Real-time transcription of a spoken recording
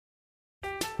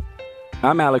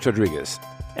I'm Alex Rodriguez.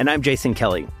 And I'm Jason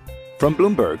Kelly. From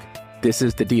Bloomberg, this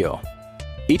is The Deal.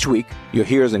 Each week, you'll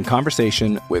hear us in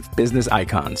conversation with business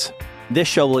icons. This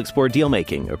show will explore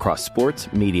deal-making across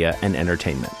sports, media, and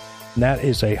entertainment. That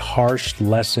is a harsh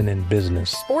lesson in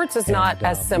business. Sports is not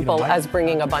as simple as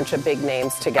bringing a bunch of big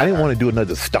names together. I didn't want to do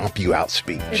another stomp you out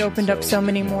speech. It opened up so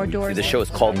many more doors. The show is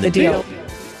called The Deal.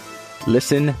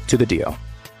 Listen to The Deal.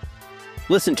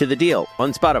 Listen to The Deal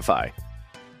on Spotify.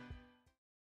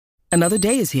 Another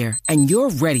day is here, and you're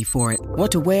ready for it.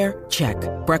 What to wear? Check.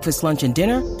 Breakfast, lunch, and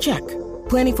dinner? Check.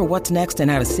 Planning for what's next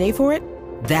and how to save for it?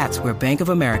 That's where Bank of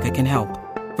America can help.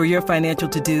 For your financial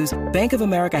to-dos, Bank of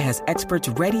America has experts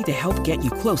ready to help get you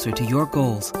closer to your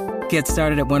goals. Get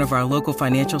started at one of our local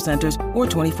financial centers or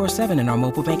 24/7 in our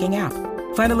mobile banking app.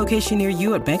 Find a location near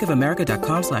you at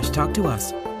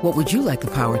bankofamerica.com/talktous. What would you like the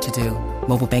power to do?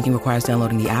 Mobile banking requires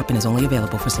downloading the app and is only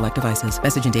available for select devices.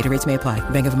 Message and data rates may apply.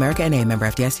 Bank of America N.A., member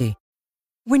FDIC.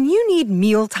 When you need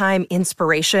mealtime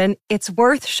inspiration, it's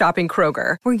worth shopping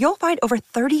Kroger, where you'll find over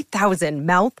 30,000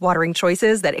 mouth-watering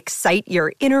choices that excite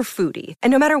your inner foodie. And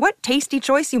no matter what tasty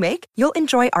choice you make, you'll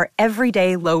enjoy our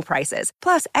everyday low prices,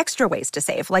 plus extra ways to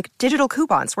save, like digital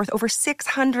coupons worth over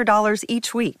 $600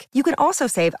 each week. You can also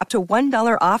save up to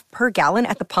 $1 off per gallon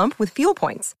at the pump with fuel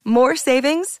points. More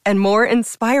savings and more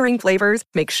inspiring flavors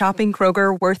make shopping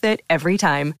Kroger worth it every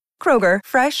time. Kroger,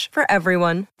 fresh for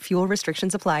everyone. Fuel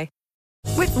restrictions apply.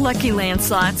 With Lucky Land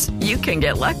Slots, you can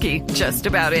get lucky just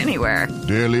about anywhere.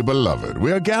 Dearly beloved,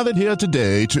 we are gathered here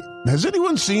today to... Has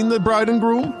anyone seen the bride and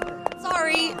groom?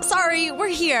 Sorry, we're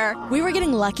here. We were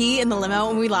getting lucky in the limo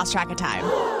and we lost track of time.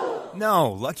 No,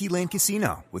 Lucky Land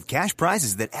Casino, with cash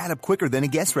prizes that add up quicker than a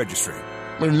guest registry.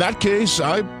 In that case,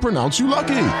 I pronounce you lucky.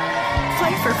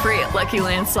 Play for free at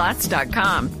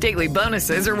LuckyLandSlots.com. Daily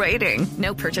bonuses are waiting.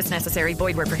 No purchase necessary.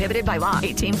 Void where prohibited by law.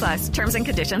 18+. Terms and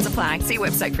conditions apply. See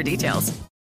website for details.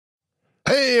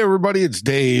 Hey, everybody, it's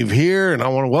Dave here, and I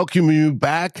want to welcome you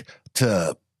back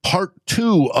to part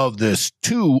 2 of this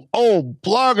Two Old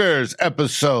Bloggers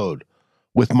episode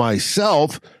with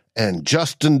myself and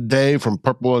Justin Day from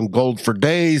Purple and Gold for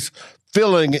Days,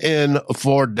 filling in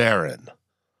for Darren.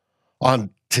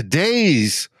 On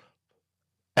today's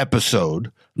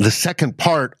episode, the second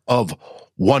part of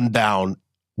One Down,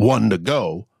 One to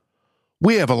Go,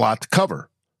 we have a lot to cover.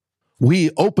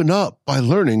 We open up by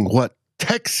learning what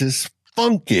Texas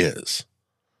funk is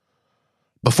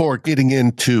before getting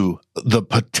into the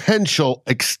potential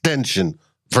extension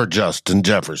for Justin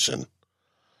Jefferson.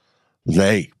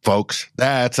 Hey, folks,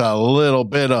 that's a little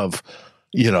bit of,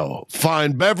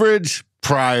 fine beverage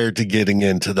prior to getting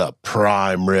into the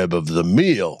prime rib of the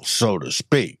meal, so to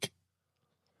speak.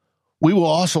 We will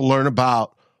also learn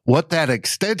about what that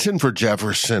extension for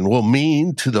Jefferson will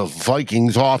mean to the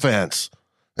Vikings offense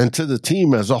and to the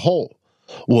team as a whole.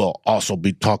 We'll also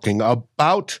be talking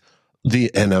about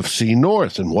the NFC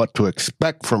North and what to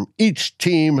expect from each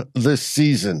team this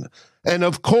season. And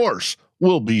of course,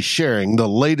 we'll be sharing the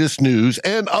latest news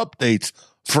and updates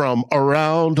from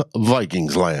around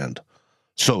Vikings land.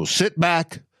 So sit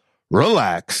back,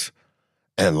 relax,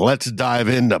 and let's dive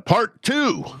into part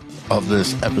 2 of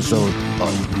this episode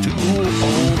of Two Old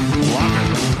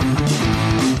Bloggers.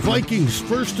 Vikings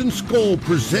First and Skol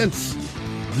presents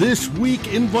This Week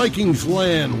in Vikings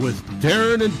Land with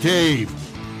Darren and Dave,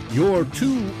 your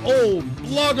Two Old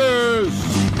Bloggers.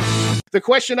 The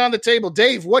question on the table,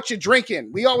 Dave, what you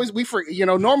drinking?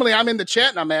 Normally I'm in the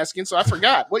chat and I'm asking, so I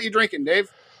forgot. What you drinking, Dave?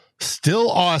 Still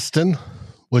Austin,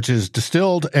 which is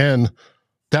distilled and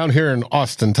down here in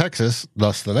Austin, Texas,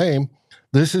 thus the name.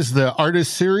 This is the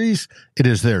Artist Series. It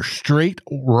is their straight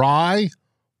rye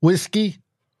whiskey.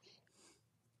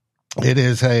 It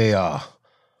is a,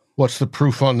 what's the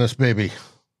proof on this baby?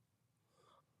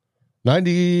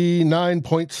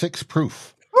 99.6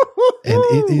 proof. And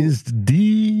it is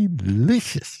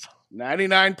delicious.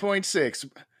 99.6.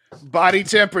 Body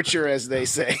temperature, as they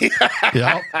say.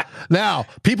 Yeah. Now,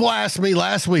 people asked me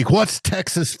last week, what's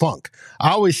Texas funk?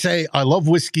 I always say I love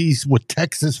whiskeys with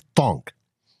Texas funk.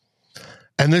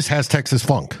 And this has Texas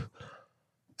funk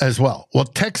as well. Well,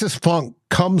 Texas funk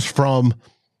comes from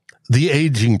the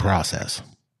aging process.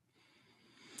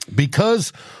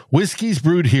 Because whiskeys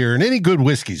brewed here, and any good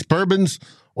whiskeys, bourbons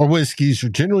or whiskeys, are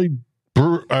generally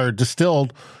are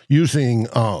distilled using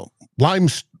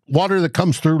water that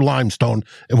comes through limestone,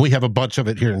 and we have a bunch of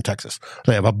it here in Texas.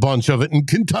 They have a bunch of it in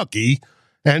Kentucky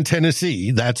and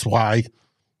Tennessee. That's why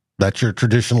that's your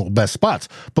traditional best spots.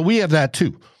 But we have that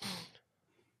too.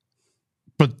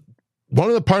 But one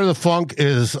of the part of the funk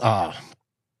is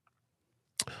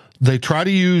they try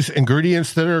to use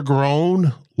ingredients that are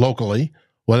grown locally,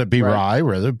 whether it be rye,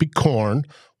 whether it be corn,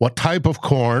 what type of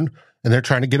corn, and they're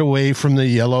trying to get away from the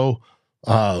yellow,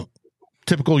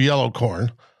 typical yellow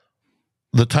corn.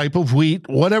 The type of wheat,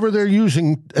 whatever they're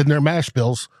using in their mash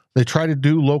bills, they try to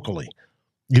do locally.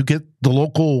 You get the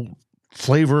local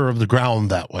flavor of the ground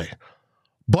that way.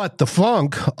 But the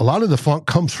funk, a lot of the funk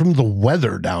comes from the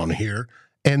weather down here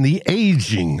and the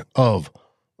aging of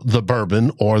the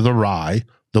bourbon or the rye,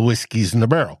 the whiskeys in the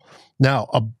barrel. Now,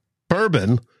 a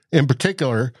bourbon in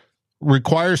particular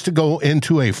requires to go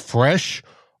into a fresh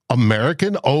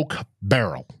American oak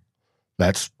barrel.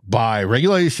 That's by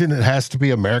regulation. It has to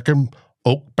be American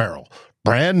oak barrel,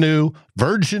 brand new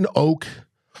virgin oak.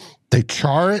 They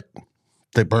char it.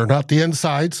 They burn out the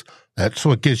insides. That's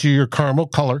what gives you your caramel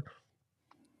color.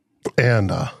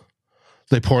 And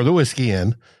they pour the whiskey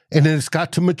in, and it's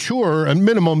got to mature a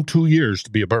minimum 2 years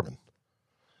to be a bourbon.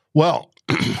 Well,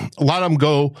 a lot of them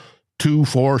go 2,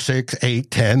 4, 6, 8,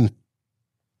 10,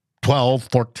 12,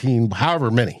 14,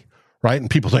 however many, right? And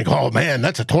people think, oh, man,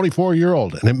 that's a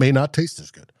 24-year-old, and it may not taste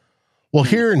as good. Well,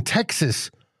 here in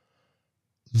Texas,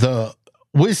 the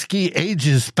whiskey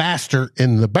ages faster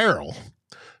in the barrel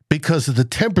because of the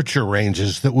temperature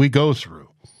ranges that we go through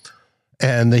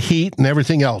and the heat and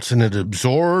everything else, and it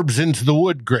absorbs into the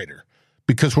wood greater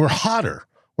because we're hotter.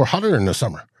 We're hotter in the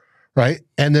summer, right?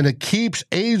 And then it keeps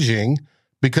aging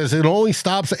because it only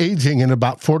stops aging in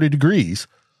about 40 degrees.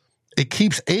 It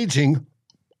keeps aging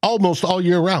almost all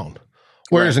year round.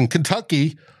 Whereas in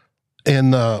Kentucky,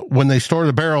 when they store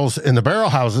the barrels in the barrel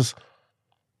houses,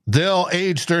 they'll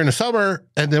age during the summer,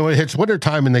 and then when it hits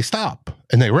wintertime and they stop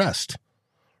and they rest,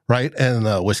 right? And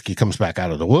the whiskey comes back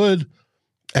out of the wood,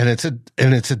 and it's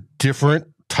a different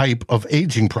type of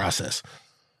aging process.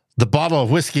 The bottle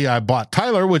of whiskey I bought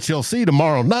Tyler, which you'll see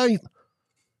tomorrow night,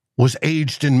 was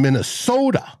aged in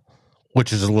Minnesota,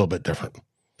 which is a little bit different.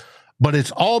 But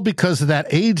it's all because of that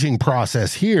aging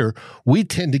process here. We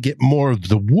tend to get more of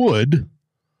the wood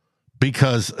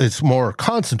because it's more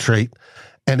concentrate,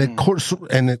 and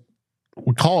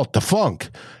we call it the funk.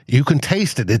 You can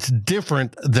taste it. It's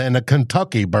different than a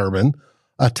Kentucky bourbon.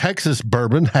 A Texas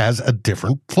bourbon has a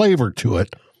different flavor to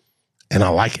it, and I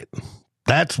like it.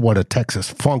 That's what a Texas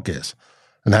funk is,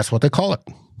 and that's what they call it.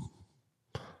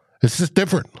 It's just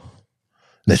different,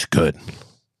 and it's good.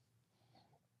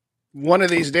 One of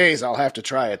these days, I'll have to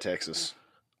try a Texas.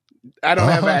 I don't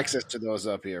have access to those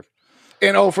up here.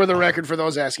 And for the record, for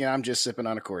those asking, I'm just sipping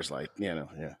on a Coors Light. Yeah.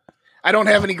 I don't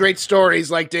have any great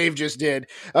stories like Dave just did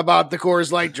about the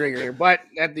Coors Light drinker here. But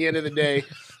at the end of the day,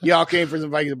 y'all came for some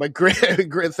Vikings. But great,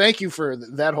 thank you for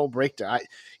that whole breakdown.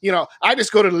 I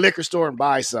just go to the liquor store and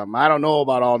buy some. I don't know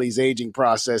about all these aging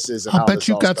processes. And I bet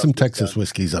you got some Texas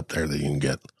whiskeys up there that you can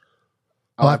get.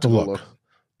 I'll have to look.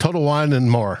 Total Wine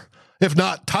and more. If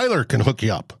not, Tyler can hook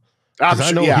you up.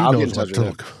 I know he knows what to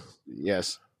look.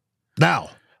 Yes. Now,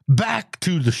 back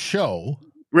to the show.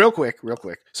 Real quick.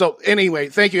 So anyway,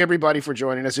 thank you everybody for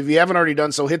joining us. If you haven't already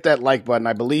done so, hit that like button.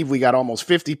 I believe we got almost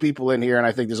 50 people in here, and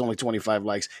I think there's only 25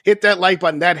 likes. Hit that like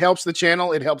button. That helps the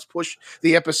channel. It helps push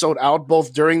the episode out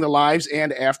both during the lives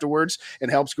and afterwards, and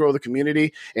helps grow the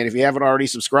community. And if you haven't already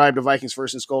subscribed to Vikings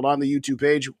First and Scold on the YouTube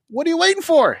page, what are you waiting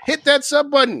for? Hit that sub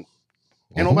button.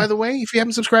 And oh, by the way, if you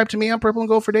haven't subscribed to me on Purple and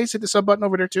Gold for Days, hit the sub button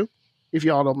over there too, if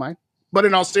you all don't mind. But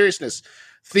in all seriousness,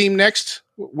 theme next,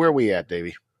 where are we at,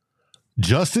 Davey?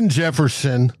 Justin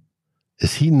Jefferson,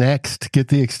 is he next to get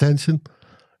the extension?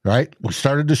 Right? We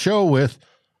started the show with,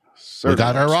 we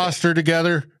got our roster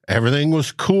together. Everything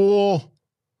was cool.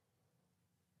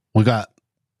 We got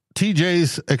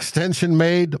TJ's extension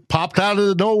made, popped out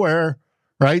of nowhere,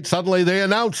 right? Suddenly they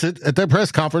announced it at their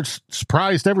press conference,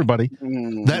 surprised everybody.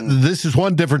 That this is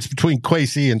one difference between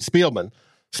Kwesi and Spielman.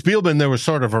 Spielman, there was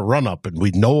sort of a run-up, and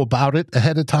we'd know about it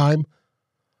ahead of time.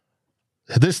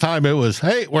 This time it was,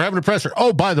 hey, we're having a presser.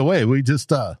 Oh, by the way, we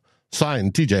just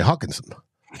signed TJ Hockenson.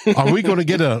 Are we going to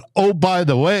get by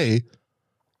the way,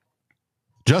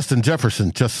 Justin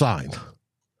Jefferson just signed?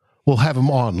 We'll have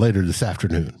him on later this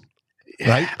afternoon.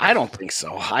 Right? I don't think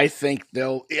so. I think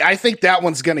that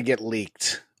one's going to get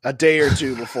leaked a day or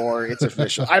two before it's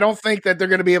official. I don't think that they're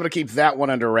going to be able to keep that one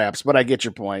under wraps, but I get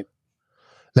your point.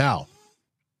 Now,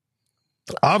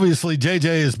 obviously,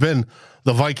 JJ has been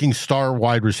the Vikings star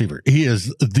wide receiver. He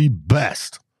is the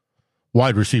best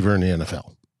wide receiver in the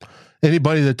NFL.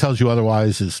 Anybody that tells you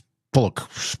otherwise is full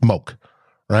of smoke,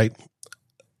 right?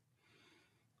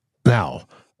 Now,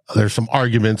 there's some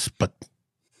arguments, but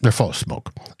they're full of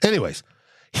smoke. Anyways,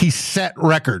 he set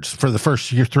records for the first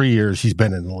 3 years he's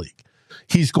been in the league.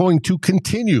 He's going to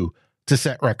continue to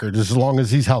set records as long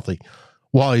as he's healthy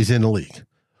while he's in the league.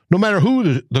 No matter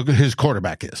who his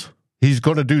quarterback is, he's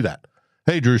going to do that.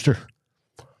 Hey, Drewster.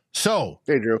 So,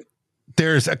 hey, Drew.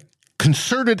 There's a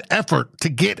concerted effort to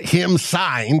get him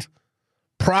signed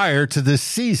prior to this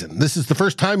season. This is the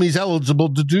first time he's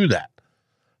eligible to do that.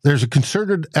 There's a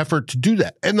concerted effort to do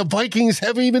that. And the Vikings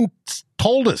have even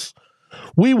told us,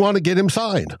 we want to get him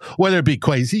signed, whether it be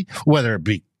Kwesi, whether it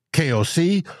be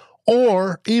KOC,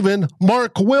 or even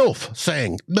Mark Wilf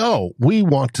saying, no, we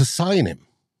want to sign him.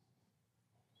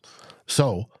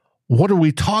 So what are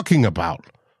we talking about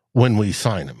when we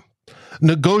sign him?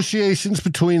 Negotiations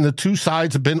between the two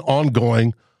sides have been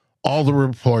ongoing. All the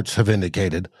reports have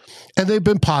indicated, and they've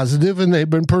been positive and they've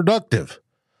been productive.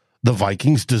 The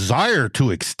Vikings desire to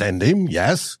extend him,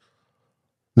 yes.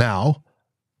 Now,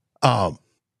 and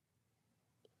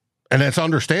that's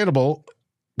understandable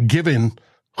given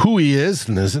who he is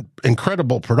and his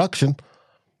incredible production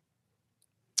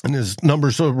and his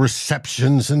numbers of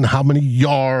receptions and how many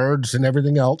yards and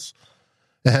everything else.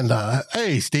 And,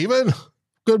 hey, Steven,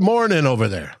 good morning over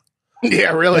there.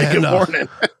 Yeah, really, and, good morning.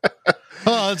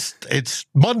 It's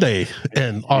Monday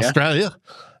in Australia,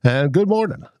 and good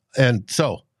morning. And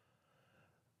so,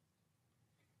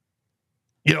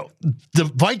 you know, the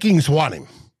Vikings want him.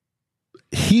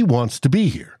 He wants to be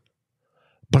here.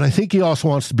 But I think he also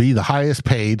wants to be the highest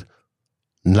paid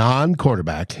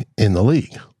non-quarterback in the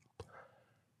league.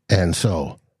 And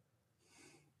so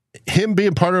him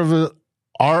being part of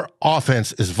our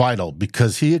offense is vital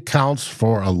because he accounts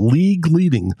for a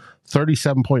league-leading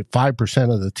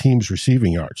 37.5% of the team's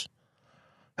receiving yards.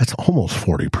 That's almost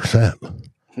 40%.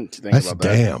 That's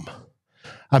damn.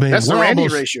 I mean, that's the Randy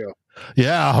ratio.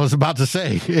 Yeah, I was about to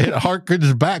say, it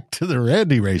harkens back to the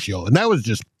Randy ratio. And that was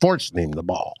just forcing him the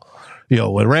ball, you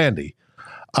know, with Randy.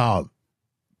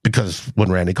 Because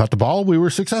when Randy caught the ball, we were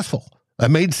successful.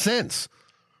 That made sense.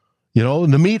 You know,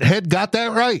 and the meathead got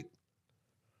that right.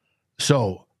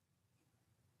 So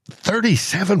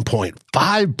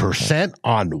 37.5%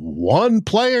 on one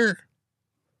player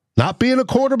not being a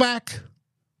quarterback.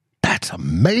 That's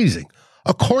amazing.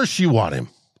 Of course you want him.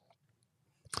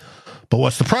 But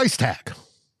what's the price tag?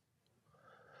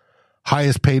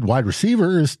 Highest paid wide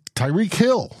receiver is Tyreek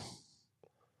Hill,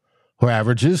 who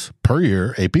averages per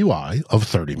year APY of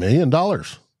 $30 million.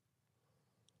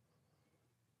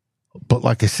 But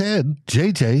like I said,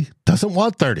 JJ doesn't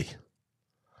want 30.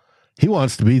 He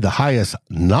wants to be the highest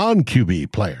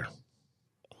non-QB player.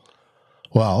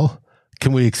 Well,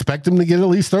 can we expect him to get at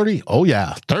least 30? Oh,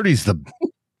 yeah. 30's the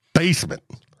basement.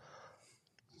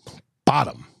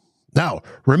 Bottom. Now,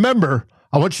 remember,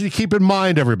 I want you to keep in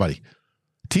mind, everybody,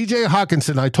 TJ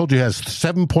Hockenson, I told you, has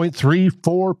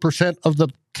 7.34% of the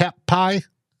cap pie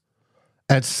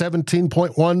at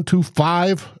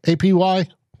 17.125 APY.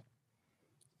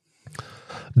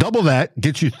 Double that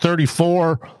gets you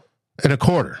 34 and a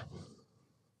quarter.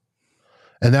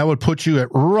 And that would put you at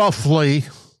roughly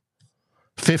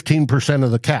 15%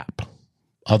 of the cap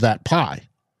of that pie.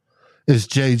 Is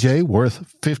JJ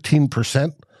worth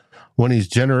 15% when he's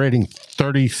generating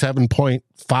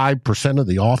 37.5% of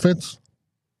the offense?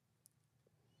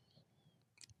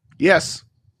 Yes.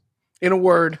 In a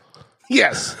word,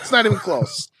 yes. It's not even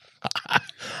close.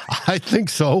 I think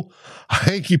so. I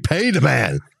think you paid a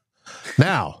man.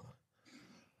 Now,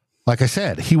 like I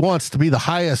said, he wants to be the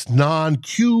highest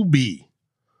non-QB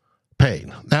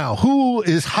paid. Now, who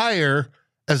is higher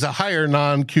as a higher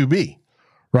non-QB?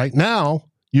 Right now,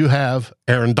 you have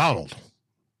Aaron Donald,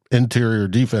 interior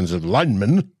defensive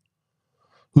lineman,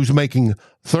 who's making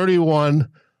 31.2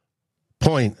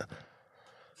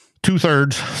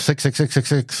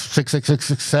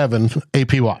 66666667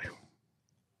 APY.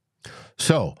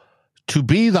 So, to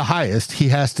be the highest, he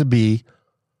has to be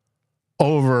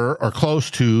over or close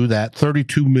to that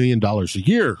 $32 million a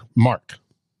year mark.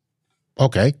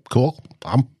 Okay, cool.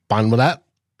 I'm fine with that.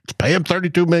 Let's pay him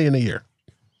 $32 million a year.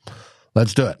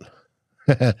 Let's do it.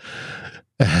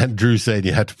 And Drew said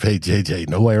you have to pay JJ.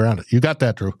 No way around it. You got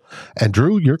that, Drew. And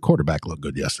Drew, your quarterback looked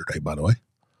good yesterday, by the way.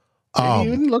 He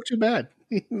didn't look too bad.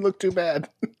 He didn't look too bad.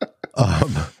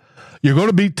 You're going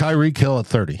to beat Tyreek Hill at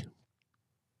 30.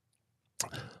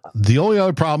 The only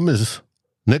other problem is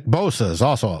Nick Bosa is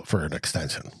also up for an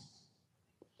extension.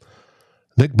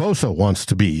 Nick Bosa wants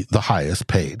to be the highest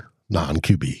paid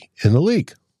non-QB in the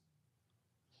league.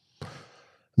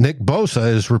 Nick Bosa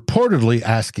is reportedly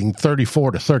asking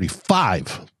 $34 to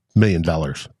 $35 million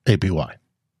APY.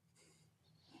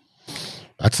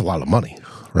 That's a lot of money,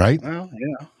 right? Well,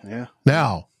 yeah.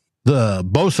 Now, the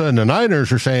Bosa and the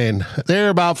Niners are saying they're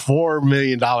about $4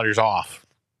 million off.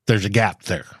 There's a gap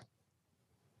there.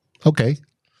 Okay,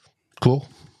 cool.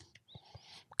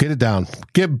 Get it down.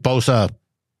 Give Bosa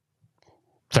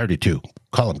 32.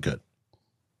 Call him good.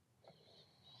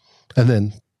 And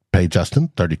then pay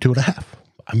Justin 32 and a half.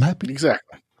 I'm happy.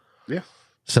 Exactly. Yeah.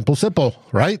 Simple,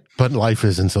 right? But life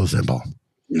isn't so simple.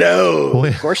 No,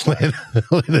 of course not.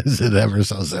 When is it ever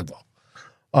so simple?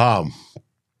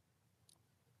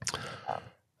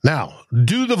 Now,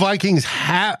 do the Vikings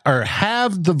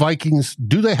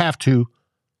do they have to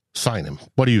sign him?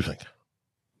 What do you think?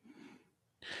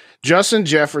 Justin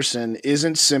Jefferson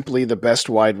isn't simply the best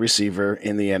wide receiver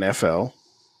in the NFL.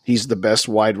 He's the best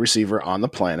wide receiver on the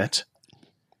planet.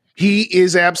 He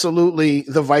is absolutely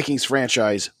the Vikings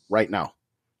franchise right now.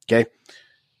 Okay.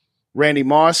 Randy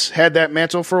Moss had that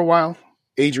mantle for a while.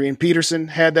 Adrian Peterson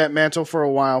had that mantle for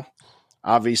a while.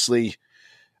 Obviously,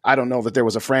 I don't know that there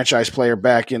was a franchise player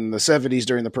back in the 70s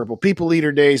during the Purple People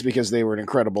Eater days because they were an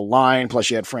incredible line. Plus,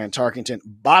 you had Fran Tarkenton.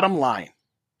 Bottom line,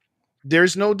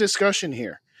 there's no discussion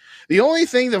here. The only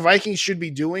thing the Vikings should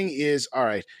be doing is, all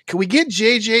right, can we get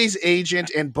JJ's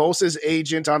agent and Bosa's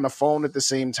agent on the phone at the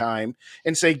same time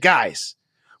and say, guys,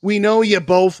 we know you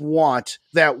both want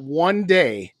that one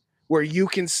day where you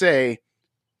can say,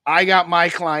 I got my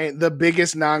client the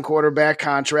biggest non-quarterback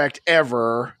contract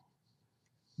ever.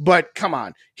 But come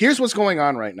on, here's what's going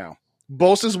on right now.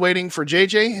 Bosa's waiting for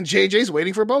JJ and JJ's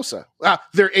waiting for Bosa.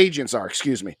 Their agents are,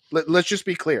 excuse me. Let's just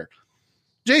be clear.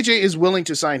 JJ is willing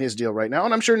to sign his deal right now,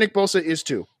 and I'm sure Nick Bosa is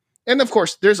too. And of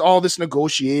course, there's all this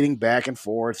negotiating back and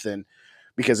forth. And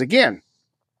because again,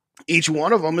 each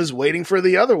one of them is waiting for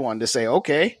the other one to say,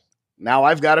 okay, now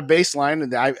I've got a baseline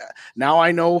and now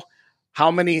I know how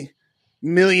many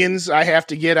millions I have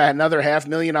to get another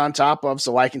 $500,000 on top of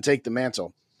so I can take the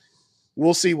mantle.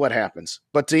 We'll see what happens.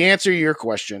 But to answer your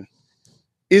question,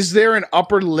 is there an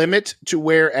upper limit to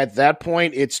where at that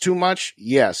point it's too much?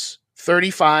 Yes.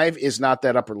 35 is not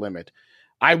that upper limit.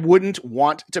 I wouldn't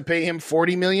want to pay him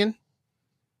 $40 million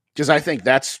because I think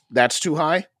that's too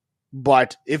high.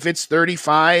 But if it's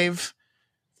 35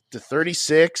 to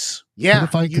 36, yeah. What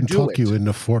if I can talk you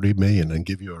into $40 million and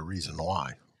give you a reason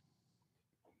why?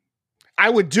 I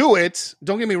would do it.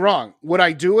 Don't get me wrong. Would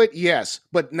I do it? Yes.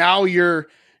 But now you're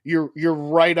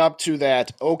right up to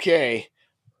that. Okay.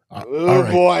 Oh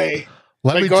right. Boy.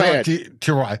 Let me talk to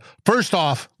you why. First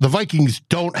off, the Vikings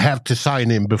don't have to sign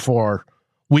him before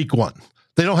week 1.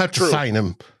 They don't have to sign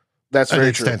him. That's very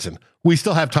extension. True. We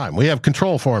still have time. We have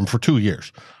control for him for 2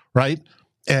 years, right?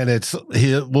 And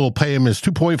we'll pay him his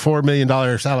 $2.4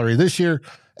 million salary this year,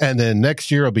 and then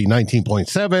next year it'll be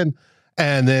 19.7,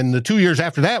 and then the 2 years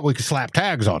after that we can slap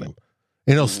tags on him.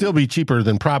 And it'll still be cheaper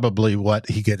than probably what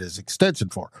he get his extension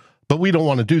for. But we don't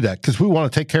want to do that because we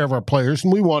want to take care of our players,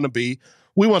 and we want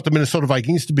the Minnesota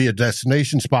Vikings to be a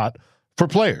destination spot for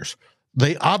players.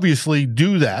 They obviously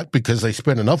do that because they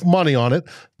spend enough money on it.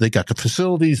 They got the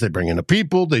facilities, they bring in the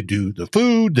people, they do the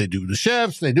food, they do the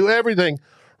chefs, they do everything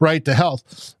right to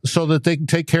health so that they can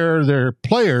take care of their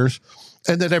players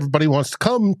and that everybody wants to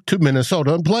come to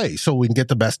Minnesota and play so we can get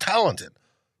the best talent in.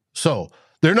 So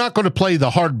they're not going to play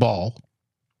the hardball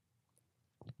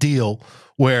deal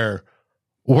where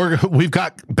we've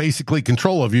got basically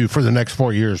control of you for the next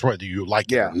 4 years, whether you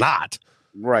like it or not.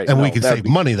 Right. And we can save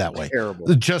money that way.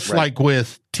 Terrible. Just like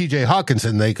with TJ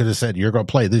Hockenson, they could have said, you're going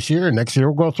to play this year and next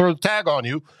year we're going to throw the tag on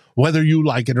you, whether you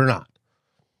like it or not.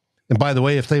 And by the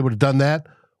way, if they would have done that,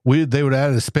 they would have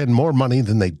had to spend more money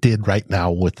than they did right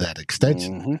now with that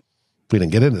extension. Mm-hmm. We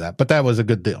didn't get into that, but that was a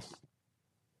good deal.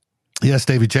 Yes,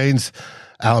 Davy Chains,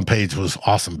 Alan Page was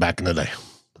awesome back in the day.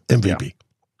 MVP.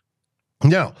 Yeah.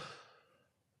 Now,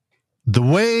 the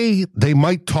way they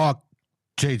might talk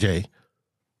JJ,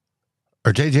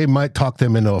 or JJ might talk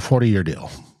them into a 40-year deal.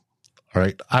 All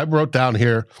right. I wrote down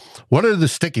here, what are the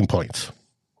sticking points?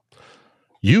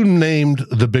 You named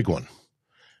the big one.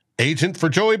 Agent for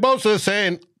Joey Bosa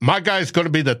saying, my guy's going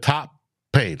to be the top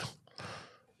paid.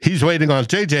 He's waiting on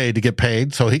JJ to get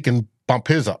paid so he can bump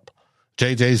his up.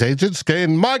 JJ's agent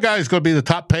saying, my guy's going to be the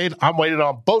top paid. I'm waiting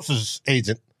on Bosa's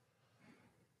agent.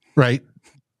 Right.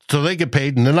 So they get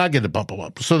paid and then I get to bump them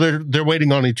up. So they're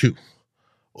waiting on each two,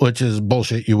 which is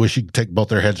bullshit. You wish you could take both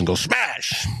their heads and go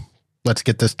smash. Let's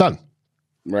get this done.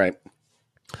 Right.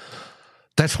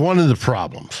 That's one of the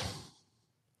problems.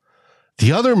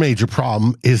 The other major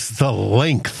problem is the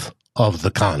length of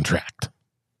the contract.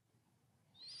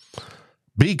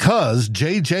 Because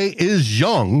JJ is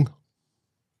young,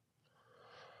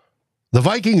 the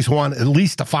Vikings want at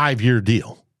least a 5-year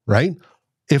deal, right?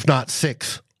 If not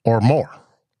 6 or more.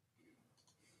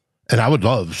 And I would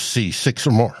love to see 6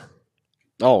 or more.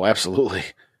 Oh, absolutely.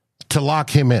 To lock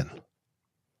him in.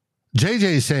 JJ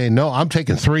is saying, no, I'm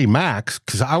taking 3 max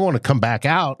because I want to come back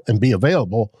out and be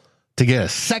available to get a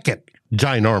second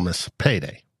ginormous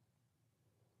payday.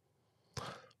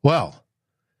 Well,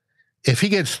 if he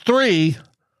gets 3,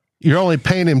 you're only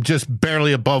paying him just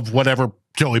barely above whatever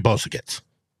Joey Bosa gets.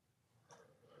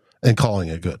 and calling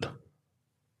it good.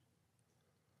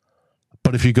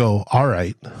 But if you go, all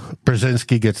right,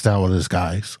 Brzezinski gets down with his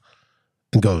guys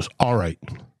and goes, all right,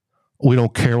 we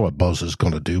don't care what Bosa's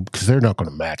going to do because they're not going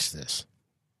to match this.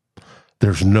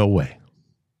 There's no way.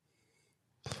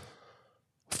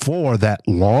 For that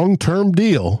long-term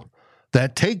deal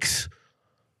that takes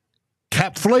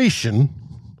capflation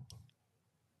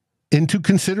into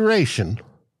consideration,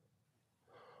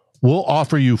 we'll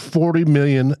offer you $40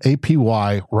 million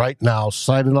APY right now,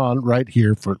 sign it on right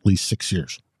here for at least 6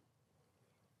 years.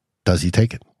 Does he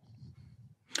take it?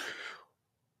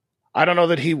 I don't know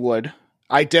that he would.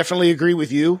 I definitely agree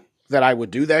with you that I would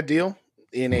do that deal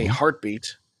in a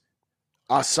heartbeat.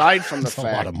 Aside from the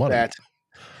fact that,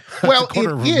 well,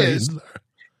 it is.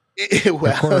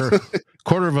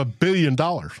 Quarter of $1 billion.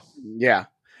 Yeah.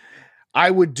 I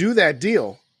would do that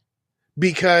deal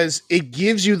because it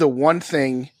gives you the one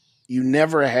thing you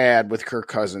never had with Kirk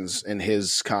Cousins in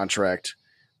his contract,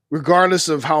 regardless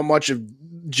of how much of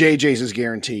JJ's is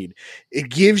guaranteed. It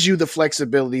gives you the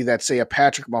flexibility that, say, a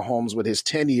Patrick Mahomes with his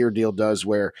 10-year deal does,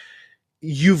 where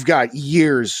you've got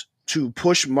years to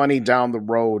push money down the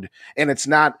road, and it's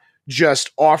not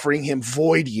just offering him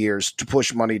void years to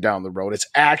push money down the road. It's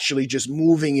actually just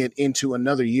moving it into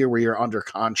another year where you're under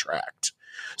contract.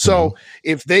 So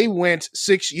if they went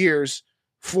 6 years,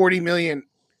 $40 million,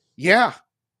 yeah,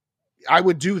 I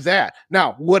would do that.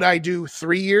 Now, would I do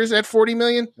 3 years at $40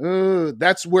 million?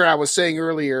 That's where I was saying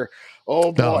earlier.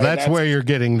 Oh boy, no, that's where you're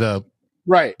getting the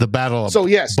battle of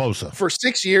Bosa. For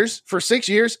 6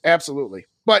 years, absolutely.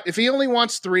 But if he only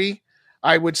wants 3,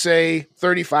 I would say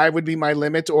 35 would be my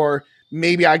limit, or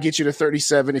maybe I get you to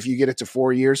 37 if you get it to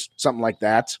 4 years, something like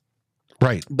that.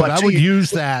 Right. But I would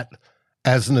use that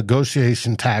as a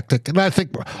negotiation tactic. And I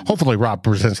think hopefully Rob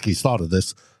Brzezinski's thought of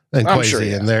this, and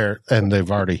Kwesi in there, and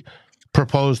they've already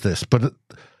proposed this. But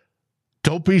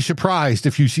don't be surprised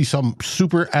if you see some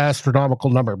super astronomical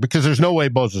number, because there's no way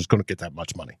Bosa's going to get that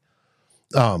much money.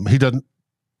 He doesn't.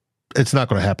 It's not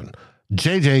going to happen.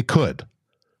 JJ could,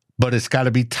 but it's got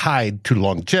to be tied to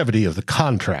longevity of the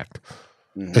contract.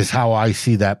 Is how I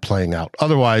see that playing out.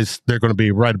 Otherwise, they're going to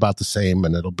be right about the same,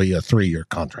 and it'll be a 3-year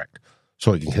contract,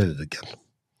 so he can hit it again.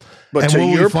 But and to will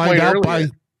your we find point out earlier,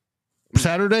 by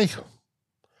Saturday?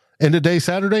 End of day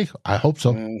Saturday? I hope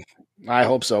so. I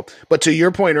hope so. But to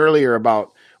your point earlier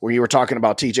about where you were talking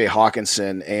about TJ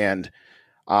Hockenson and,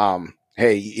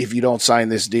 hey, if you don't sign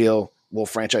this deal, we'll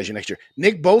franchise you next year.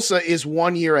 Nick Bosa is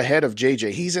 1 year ahead of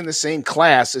JJ. He's in the same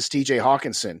class as TJ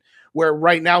Hockenson, where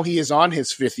right now he is on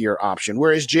his 5th-year option,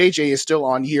 whereas JJ is still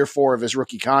on year 4 of his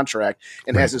rookie contract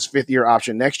and has his 5th-year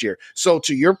option next year. So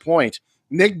to your point,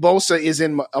 Nick Bosa is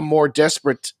in a more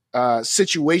desperate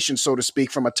situation, so to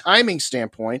speak, from a timing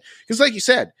standpoint. Because like you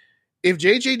said, if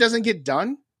JJ doesn't get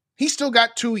done, he's still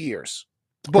got 2 years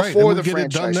before the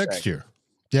franchise get it done next year.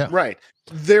 Yeah. Right.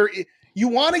 You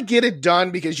want to get it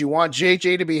done because you want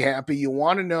JJ to be happy. You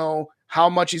want to know how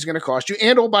much he's going to cost you.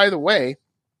 And, oh, by the way,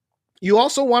 you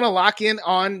also want to lock in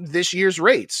on this year's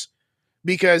rates,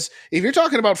 because if you're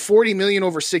talking about $40 million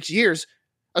over 6 years,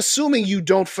 assuming you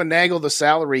don't finagle the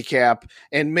salary cap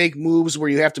and make moves where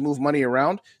you have to move money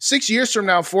around, 6 years from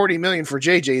now, $40 million for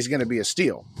JJ is going to be a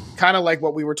steal. Kind of like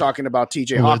what we were talking about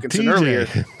TJ Hockenson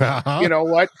earlier. You know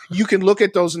what? You can look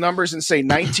at those numbers and say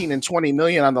 19 and 20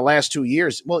 million on the last 2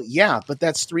 years. Well, yeah, but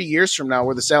that's 3 years from now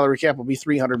where the salary cap will be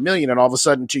 300 million. And all of a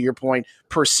sudden, to your point,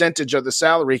 percentage of the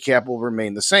salary cap will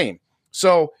remain the same.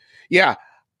 So, yeah,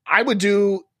 I would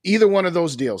do either one of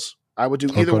those deals. I would do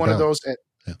either one of those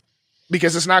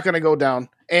because it's not going to go down.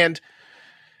 And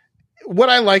what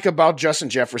I like about Justin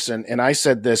Jefferson, and I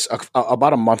said this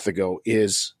about a month ago,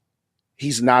 is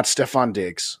he's not Stephon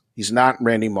Diggs. He's not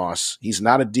Randy Moss. He's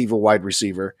not a diva wide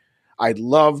receiver. I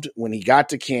loved when he got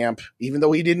to camp, even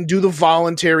though he didn't do the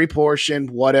voluntary portion,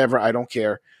 whatever, I don't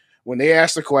care. When they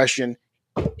asked the question,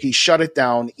 he shut it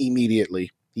down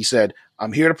immediately. He said,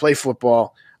 I'm here to play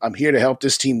football. I'm here to help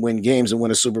this team win games and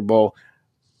win a Super Bowl.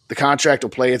 The contract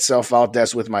will play itself out.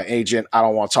 That's with my agent. I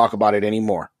don't want to talk about it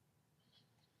anymore.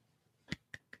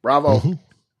 Bravo.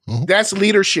 That's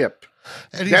leadership.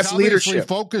 And he's That's obviously leadership.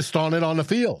 Focused on it on the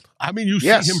field. I mean, you see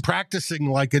him practicing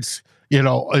like it's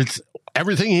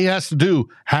everything he has to do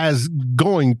has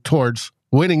going towards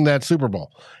winning that Super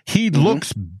Bowl. He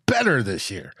looks better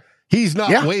this year. He's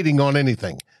not waiting on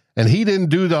anything. And he didn't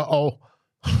do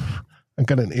I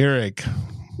got an earache.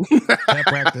 Can't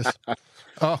practice.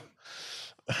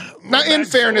 Now, in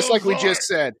fairness, like we just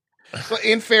said,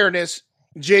 in fairness,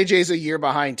 JJ's a year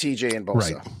behind TJ and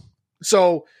Bosa. Right.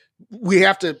 So we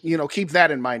have to, keep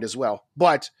that in mind as well.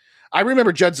 But I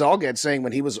remember Judd Zolgad saying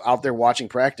when he was out there watching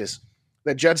practice,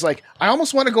 that Judd's like, I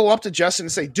almost want to go up to Justin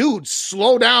and say, dude,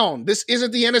 slow down. This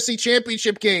isn't the NFC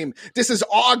Championship game. This is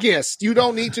August. You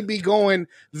don't need to be going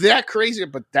that crazy.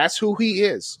 But that's who he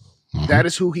is. That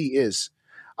is who he is.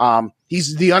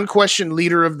 He's the unquestioned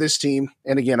leader of this team.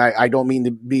 And again, I don't mean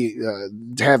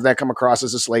to have that come across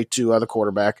as a slight to the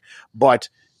quarterback, but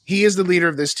he is the leader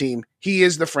of this team. He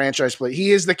is the franchise player.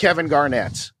 He is the Kevin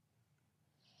Garnett.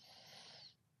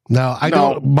 Now,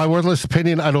 my wordless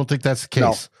opinion, I don't think that's the case.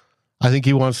 No. I think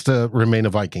he wants to remain a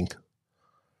Viking.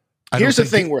 Here's the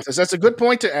thing, Worthless. That's a good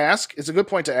point to ask. It's a good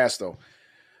point to ask, though.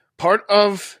 Part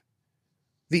of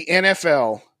the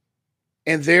NFL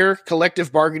and their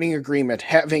collective bargaining agreement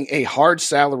having a hard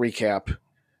salary cap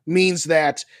means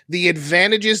that the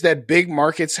advantages that big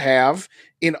markets have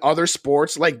in other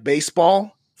sports, like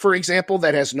baseball, for example,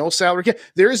 that has no salary cap,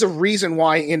 there is a reason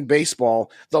why in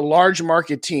baseball the large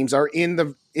market teams are in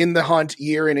the hunt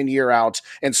year in and year out,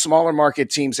 and smaller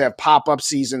market teams have pop-up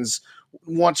seasons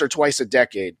once or twice a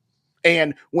decade.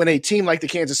 And when a team like the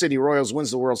Kansas City Royals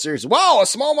wins the World Series, wow, a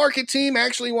small market team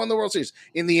actually won the World Series.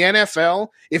 In the NFL,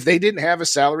 if they didn't have a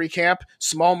salary cap,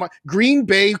 Green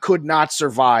Bay could not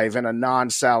survive in a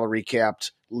non-salary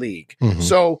capped league. Mm-hmm.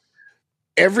 So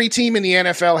every team in the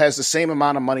NFL has the same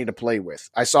amount of money to play with.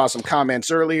 I saw some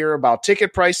comments earlier about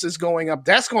ticket prices going up.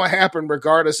 That's going to happen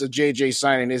regardless of JJ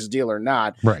signing his deal or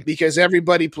not, right? Because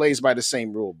everybody plays by the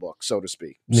same rule book, so to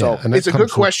speak. Yeah, so it's a good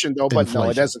question, though, but inflation. No,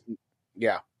 it doesn't.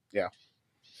 Yeah. Yeah.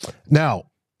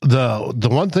 Now, the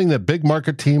one thing that big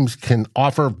market teams can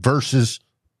offer versus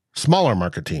smaller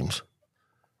market teams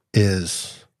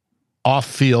is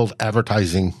off-field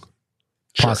advertising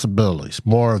possibilities,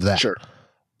 more of that. Sure.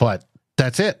 But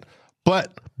that's it.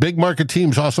 But big market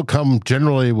teams also come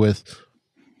generally with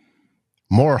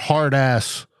more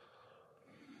hard-ass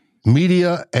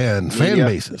media and fan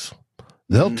bases.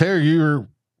 They'll tear your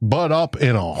butt up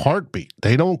in a heartbeat.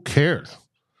 They don't care.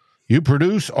 You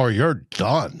produce or you're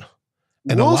done.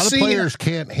 And a lot of players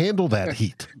can't handle that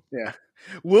heat. Yeah.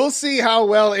 We'll see how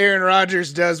well Aaron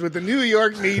Rodgers does with the New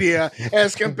York media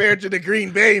as compared to the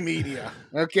Green Bay media.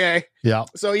 Okay. Yeah.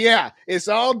 So yeah, it's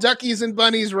all duckies and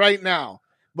bunnies right now.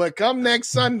 But come next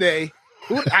Sunday,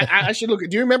 I should look at.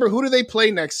 Do you remember who do they play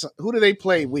next? Who do they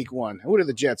play week 1? Who do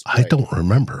the Jets play? I don't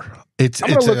remember.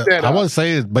 I want to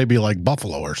say it's maybe like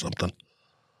Buffalo or something.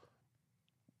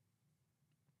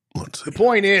 The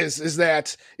point is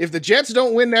that if the Jets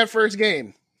don't win that first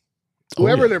game,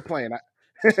 whoever they're playing,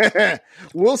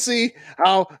 we'll see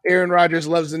how Aaron Rodgers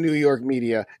loves the New York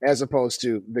media as opposed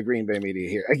to the Green Bay media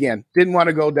here. Again, didn't want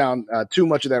to go down too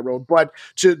much of that road, but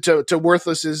to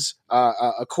Worthless's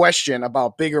a question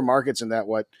about bigger markets and that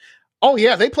what? Oh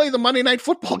yeah, they play the Monday Night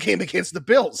Football game against the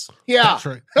Bills. Yeah, that's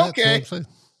right. Okay,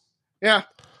 yeah.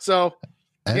 So.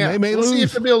 And yeah, they may we'll lose. See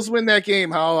if the Bills win that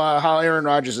game, how Aaron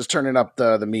Rodgers is turning up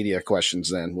the media questions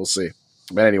then. We'll see.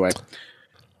 But anyway.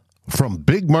 From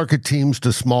big market teams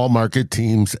to small market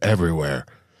teams everywhere,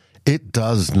 it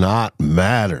does not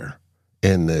matter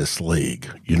in this league.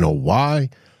 You know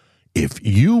why? If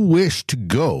you wish to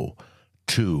go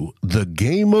to the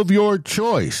game of your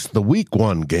choice, the week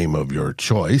 1 game of your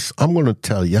choice, I'm going to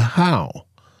tell you how.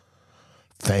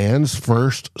 Fans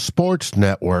First Sports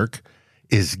Network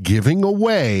is giving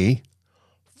away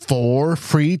 4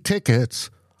 free tickets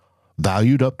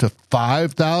valued up to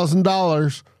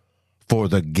 $5,000 for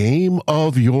the game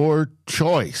of your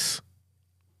choice.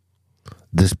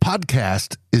 This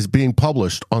podcast is being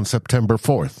published on September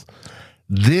 4th.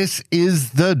 This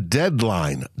is the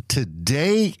deadline.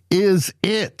 Today is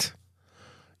it.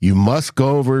 You must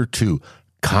go over to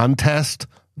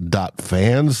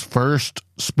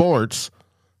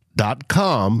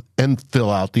contest.fansfirstsports.com and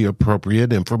fill out the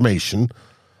appropriate information.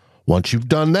 Once you've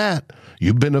done that,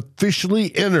 you've been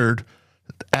officially entered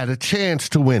at a chance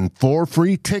to win 4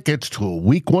 free tickets to a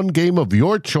week 1 game of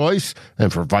your choice.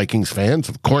 And for Vikings fans,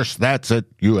 of course, that's at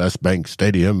US Bank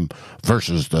Stadium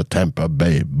versus the Tampa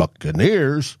Bay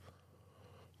Buccaneers.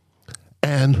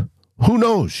 And who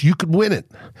knows, you could win it.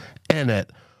 And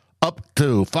at up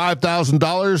to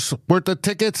 $5,000 worth of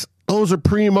tickets, those are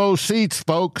primo seats,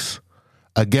 folks.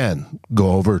 Again,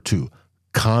 go over to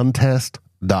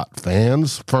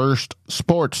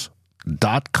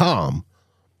contest.fansfirstsports.com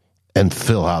and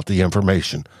fill out the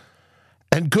information.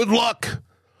 And good luck.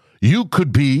 You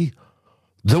could be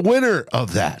the winner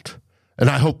of that. And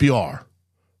I hope you are.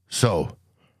 So,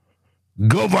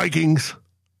 go Vikings.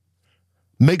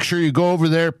 Make sure you go over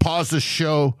there, pause the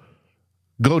show,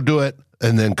 go do it,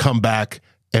 and then come back,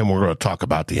 and we're going to talk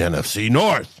about the NFC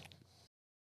North.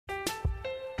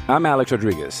 I'm Alex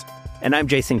Rodriguez. And I'm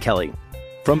Jason Kelly.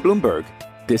 From Bloomberg,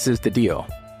 this is The Deal.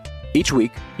 Each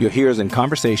week, you'll hear us in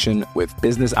conversation with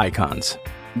business icons.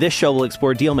 This show will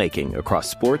explore deal-making across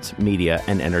sports, media,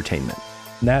 and entertainment.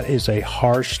 That is a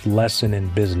harsh lesson in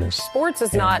business. Sports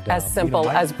is not as simple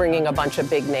as bringing a bunch of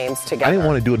big names together. I didn't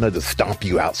want to do another stomp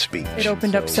you out speech. It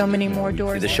opened up so many more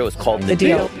doors. The show is called The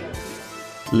Deal.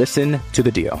 Listen to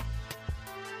the deal.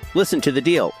 Listen to The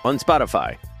Deal on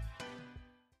Spotify.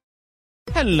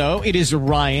 Hello, it is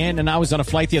Ryan, and I was on a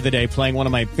flight the other day playing one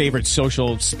of my favorite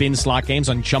social spin slot games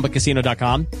on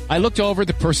ChumbaCasino.com. I looked over at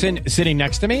the person sitting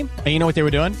next to me, and you know what they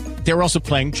were doing? They were also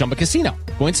playing Chumba Casino.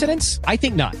 Coincidence? I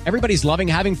think not. Everybody's loving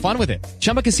having fun with it.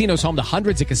 Chumba Casino is home to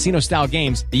hundreds of casino-style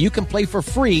games that you can play for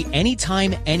free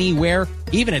anytime, anywhere,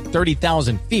 even at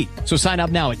 30,000 feet. So sign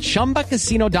up now at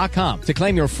ChumbaCasino.com to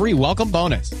claim your free welcome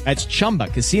bonus. That's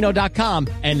ChumbaCasino.com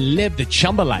and live the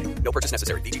Chumba life. No purchase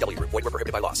necessary. VGW. Void where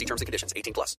prohibited by law. See terms and conditions.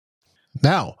 18+.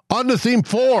 Now, on to theme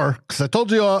 4, because I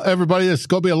told you all, everybody, it's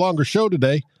going to be a longer show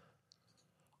today.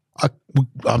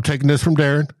 I'm taking this from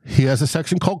Darren. He has a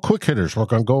section called Quick Hitters. We're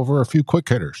going to go over a few quick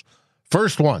hitters.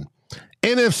 First one,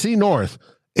 NFC North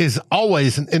is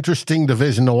always an interesting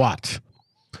division to watch.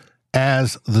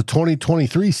 As the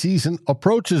 2023 season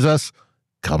approaches us,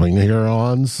 coming here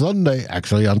on Sunday,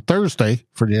 actually on Thursday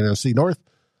for the NFC North,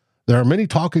 there are many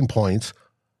talking points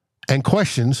and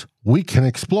questions we can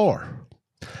explore.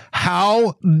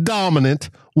 How dominant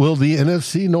will the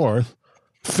NFC North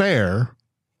fare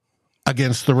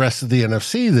against the rest of the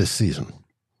NFC this season?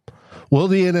 Will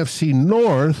the NFC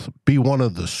North be one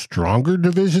of the stronger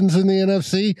divisions in the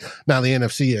NFC? Now, the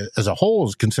NFC as a whole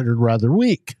is considered rather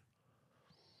weak,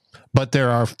 but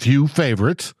there are few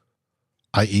favorites,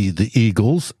 i.e. the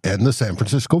Eagles and the San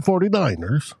Francisco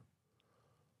 49ers.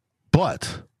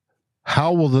 But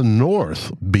how will the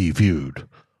North be viewed?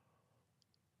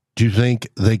 Do you think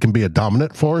they can be a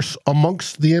dominant force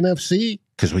amongst the NFC?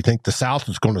 Because we think the South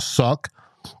is going to suck.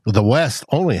 The West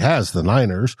only has the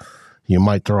Niners. You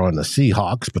might throw in the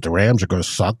Seahawks, but the Rams are going to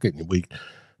suck. And we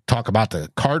talk about the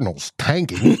Cardinals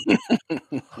tanking.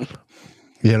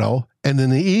 And in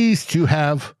the East, you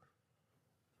have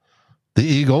the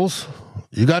Eagles.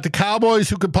 You got the Cowboys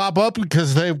who could pop up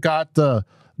because they've got the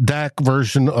Dak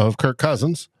version of Kirk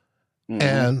Cousins. Mm-hmm.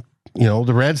 And,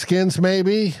 the Redskins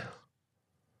maybe.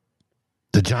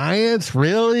 The Giants,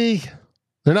 really?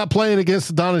 They're not playing against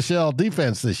the Donashell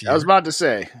defense this year. I was about to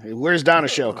say, where's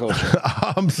Donashell, coach?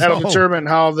 That'll determine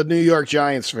how the New York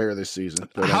Giants fare this season.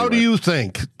 How do you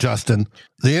think, Justin,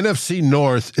 the NFC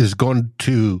North is going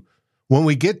to, when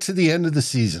we get to the end of the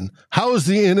season, how is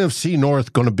the NFC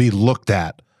North going to be looked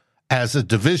at as a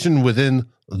division within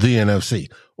the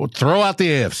NFC? Well, throw out the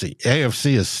AFC.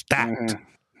 AFC is stacked. Mm-hmm.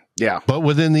 Yeah. But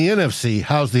within the NFC,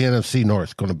 how's the NFC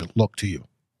North going to look to you?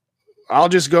 I'll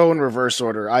just go in reverse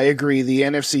order. I agree. The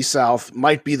NFC South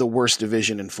might be the worst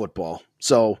division in football.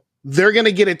 So they're going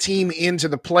to get a team into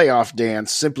the playoff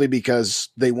dance simply because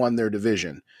they won their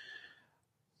division.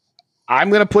 I'm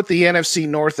going to put the NFC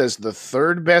North as the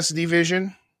third best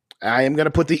division. I am going to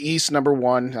put the East number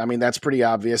 1. I mean, that's pretty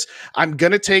obvious. I'm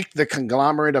going to take the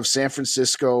conglomerate of San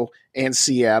Francisco and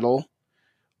Seattle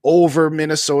over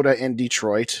Minnesota and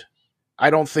Detroit. I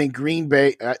don't think Green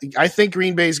Bay – I think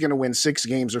Green Bay is going to win 6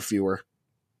 games or fewer.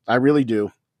 I really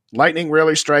do. Lightning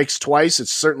rarely strikes twice.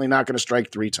 It's certainly not going to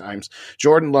strike 3 times.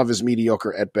 Jordan Love is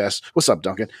mediocre at best. What's up,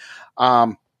 Duncan?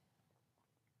 And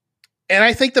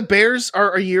I think the Bears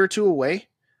are a year or 2 away.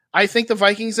 I think the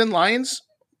Vikings and Lions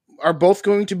are both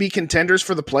going to be contenders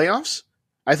for the playoffs.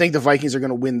 I think the Vikings are going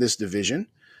to win this division.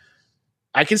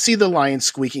 I can see the Lions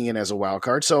squeaking in as a wild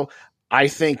card. So I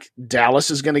think Dallas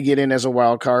is going to get in as a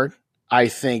wild card. I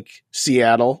think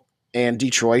Seattle and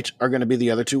Detroit are going to be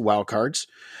the other 2 wild cards.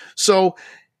 So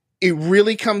it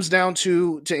really comes down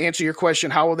to answer your question,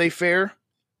 how will they fare?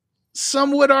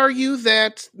 Some would argue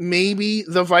that maybe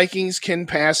the Vikings can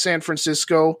pass San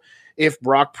Francisco if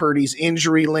Brock Purdy's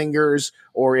injury lingers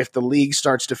or if the league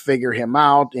starts to figure him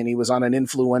out, and he was on an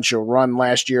influential run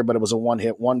last year, but it was a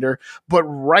one-hit wonder. But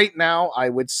right now, I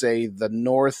would say the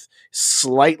North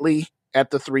slightly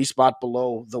at the 3 spot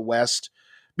below the West,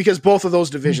 because both of those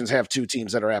divisions have 2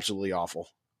 teams that are absolutely awful.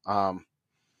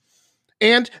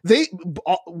 And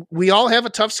we all have a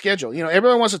tough schedule.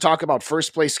 Everyone wants to talk about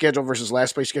first place schedule versus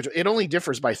last place schedule. It only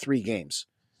differs by 3 games.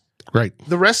 Right.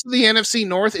 The rest of the NFC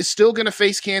North is still going to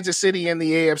face Kansas City and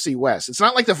the AFC West. It's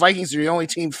not like the Vikings are the only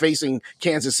team facing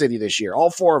Kansas City this year.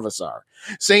 All 4 of us are.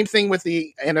 Same thing with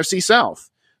the NFC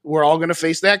South. We're all going to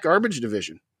face that garbage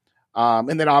division.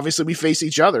 And then obviously we face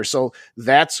each other. So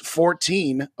that's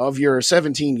 14 of your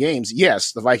 17 games.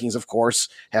 Yes, the Vikings, of course,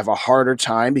 have a harder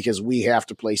time because we have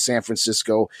to play San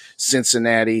Francisco,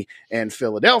 Cincinnati, and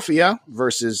Philadelphia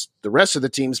versus the rest of the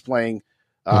teams playing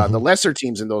the lesser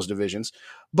teams in those divisions.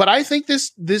 But I think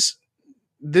this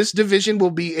division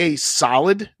will be a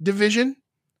solid division,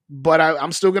 but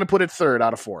I'm still going to put it 3rd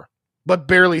out of 4, but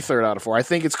barely 3rd out of 4. I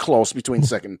think it's close between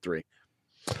 2nd and 3.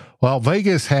 Well,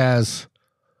 Vegas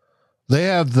they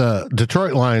have the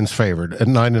Detroit Lions favored at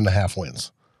 9.5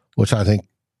 wins, which I think,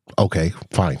 okay,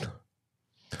 fine.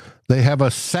 They have a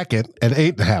 2nd at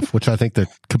 8.5, which I think they're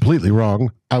completely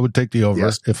wrong. I would take the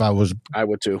over if I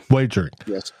would too wagering.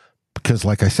 Yes. Because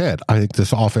like I said, I think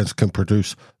this offense can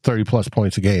produce 30-plus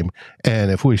points a game.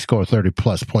 And if we score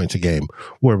 30-plus points a game,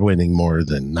 we're winning more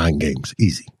than 9 games.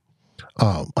 Easy.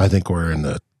 I think we're in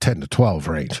the 10 to 12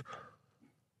 range.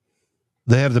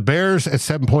 They have the Bears at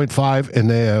 7.5, and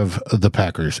they have the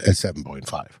Packers at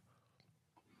 7.5.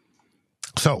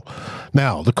 So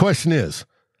now the question is,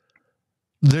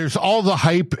 there's all the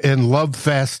hype and love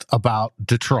fest about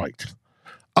Detroit.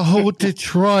 Oh,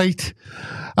 Detroit.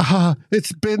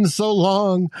 It's been so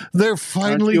long. They're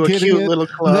finally getting it. Little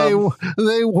club?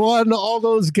 They won all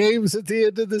those games at the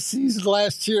end of the season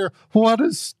last year. What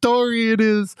a story it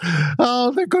is.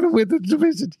 Oh, they're going to win the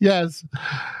division. Yes.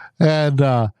 And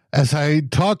as I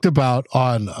talked about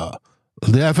on the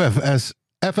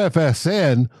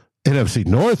FFSN NFC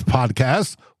North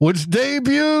podcast, which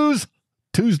debuts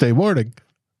Tuesday morning,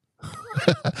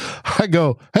 I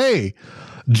go, hey,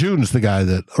 June's the guy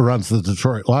that runs the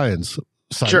Detroit Lions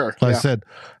site. Sure. I said,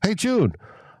 hey, June,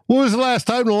 when was the last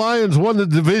time the Lions won the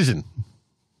division?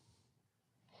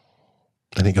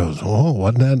 And he goes, oh,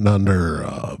 wasn't that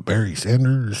under Barry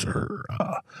Sanders or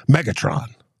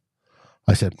Megatron?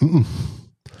 I said,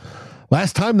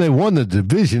 last time they won the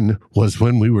division was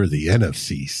when we were the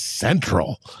NFC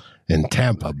Central and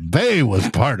Tampa Bay was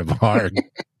part of our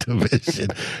division.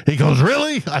 He goes,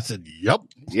 really? I said, yep.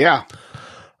 Yeah.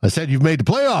 I said, you've made the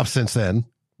playoffs since then.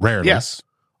 Rarely. Yes.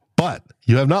 But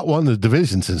you have not won the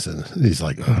division since then. He's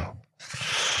like, oh.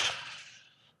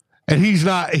 And he's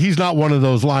not one of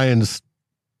those Lions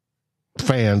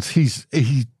fans.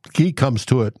 He comes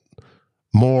to it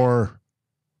more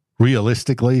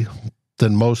realistically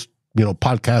than most,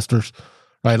 podcasters,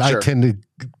 right? Sure. I tend to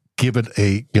give it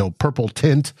a, purple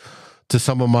tint to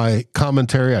some of my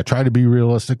commentary. I try to be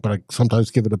realistic, but I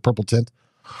sometimes give it a purple tint.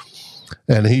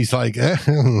 And he's like,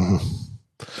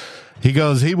 he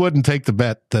goes, he wouldn't take the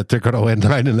bet that they're going to win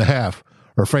 9.5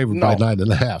 or favored by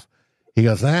 9.5. He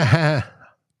goes,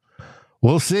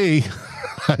 we'll see.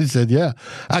 I said, yeah.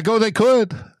 I go, they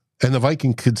could. And the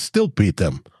Vikings could still beat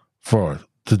them for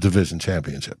the division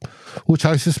championship, which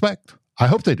I suspect. I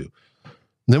hope they do.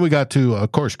 And then we got to,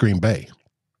 of course, Green Bay.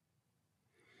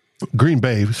 Green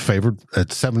Bay was favored at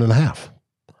 7.5.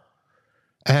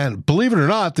 And believe it or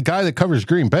not, the guy that covers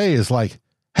Green Bay is like,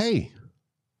 hey,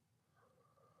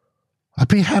 I'd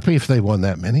be happy if they won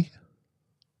that many.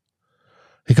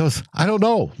 He goes, I don't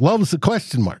know. Love is a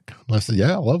question mark. I said,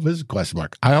 yeah, love is a question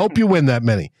mark. I hope you win that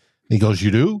many. He goes, you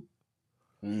do?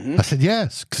 Mm-hmm. I said,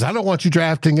 yes, because I don't want you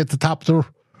drafting at the top of the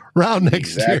round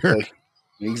next year.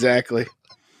 Exactly.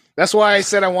 That's why I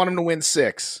said I want him to win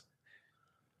 6.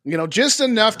 Just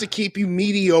enough to keep you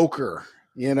mediocre,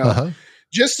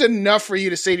 just enough for you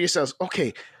to say to yourselves,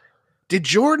 okay, did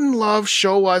Jordan Love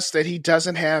show us that he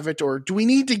doesn't have it, or do we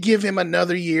need to give him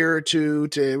another year or two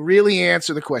to really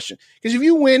answer the question? Because if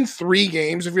you win 3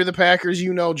 games, if you're the Packers,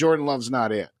 Jordan Love's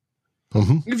not it.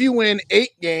 Mm-hmm. If you win 8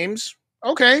 games,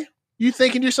 okay, you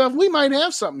thinking to yourself, we might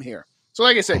have something here. So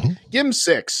like I said, give him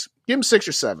 6. Give him 6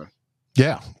 or 7.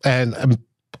 Yeah, and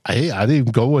I'd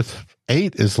even go with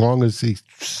 8 as long as he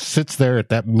sits there at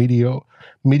that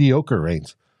mediocre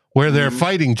range where they're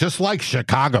fighting just like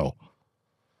Chicago.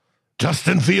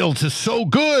 Justin Fields is so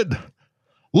good.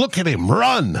 Look at him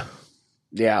run.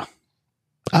 Yeah.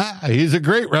 He's a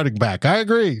great running back. I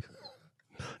agree.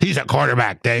 He's a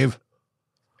quarterback, Dave.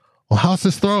 Well, how's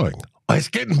his throwing? Well, it's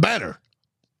getting better.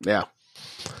 Yeah.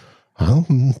 Well,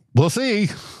 we'll see.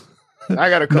 I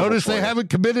got a couple. Notice they haven't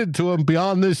committed to him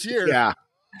beyond this year. Yeah.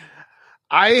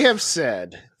 I have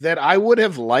said that I would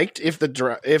have liked if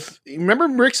remember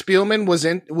Rick Spielman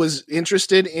was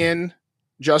interested in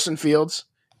Justin Fields.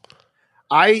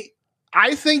 I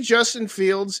think Justin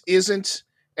Fields isn't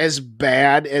as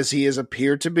bad as he has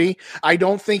appeared to be. I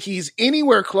don't think he's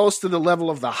anywhere close to the level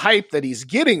of the hype that he's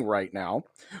getting right now,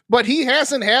 but he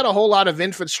hasn't had a whole lot of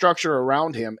infrastructure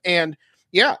around him. And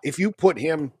yeah, if you put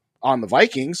him on the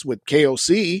Vikings with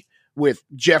KOC, with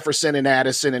Jefferson and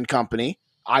Addison and company,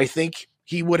 I think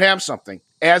he would have something.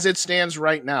 As it stands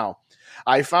right now,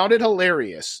 I found it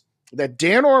hilarious that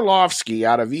Dan Orlovsky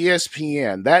out of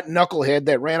ESPN, that knucklehead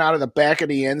that ran out of the back of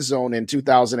the end zone in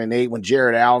 2008 when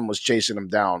Jared Allen was chasing him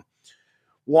down,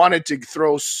 wanted to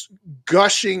throw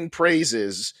gushing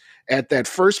praises at that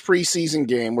first preseason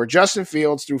game where Justin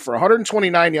Fields threw for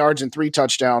 129 yards and 3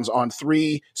 touchdowns on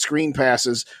 3 screen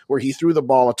passes where he threw the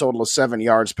ball a total of 7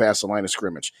 yards past the line of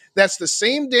scrimmage. That's the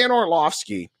same Dan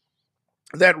Orlovsky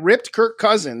that ripped Kirk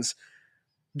Cousins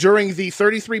during the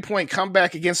 33-point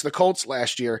comeback against the Colts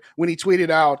last year when he tweeted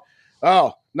out,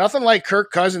 "Oh, nothing like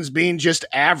Kirk Cousins being just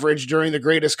average during the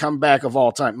greatest comeback of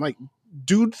all time." I'm like,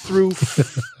 dude threw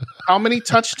how many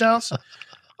touchdowns?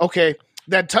 Okay,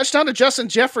 that touchdown to Justin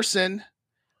Jefferson,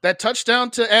 that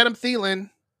touchdown to Adam Thielen,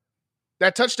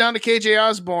 that touchdown to KJ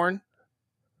Osborne,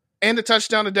 and the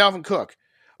touchdown to Dalvin Cook.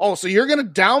 Oh, so you're going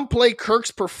to downplay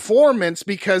Kirk's performance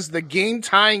because the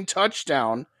game-tying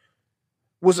touchdown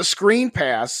was a screen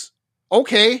pass.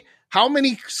 Okay, how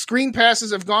many screen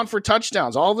passes have gone for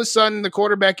touchdowns? All of a sudden, the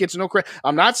quarterback gets no credit.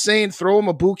 I'm not saying throw him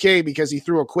a bouquet because he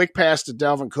threw a quick pass to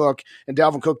Dalvin Cook and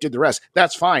Dalvin Cook did the rest.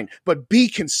 That's fine. But be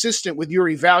consistent with your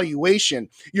evaluation.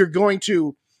 You're going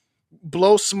to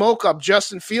blow smoke up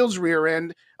Justin Fields' rear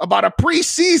end about a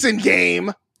preseason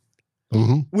game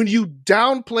when you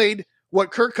downplayed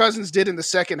what Kirk Cousins did in the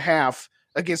second half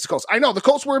against the Colts. I know the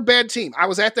Colts were a bad team. I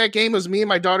was at that game. It was me and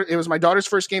my daughter. It was my daughter's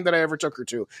first game that I ever took her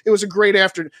to. It was a great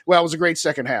it was a great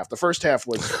second half. The first half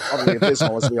was utterly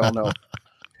abysmal, as we all know.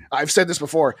 I've said this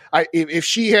before. If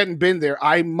she hadn't been there,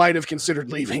 I might have considered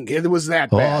leaving. It was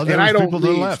that bad. And I don't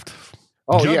leave. Left.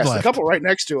 Oh, Judd yes. left. The couple right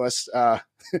next to us,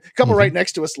 right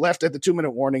next to us left at the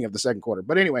 2-minute warning of the second quarter.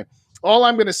 But anyway, all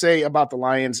I'm going to say about the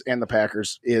Lions and the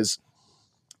Packers is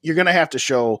you're going to have to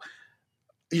show –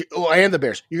 and the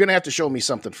Bears, you're going to have to show me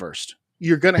something first.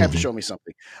 You're going to have to show me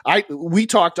something. We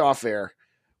talked off air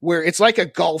where it's like a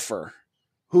golfer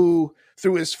who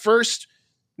through his first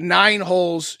 9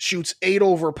 holes shoots 8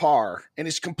 over par and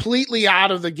is completely out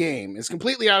of the game, is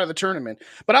completely out of the tournament.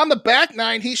 But on the back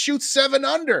 9, he shoots 7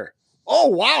 under. Oh,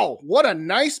 wow. What a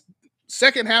nice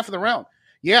second half of the round.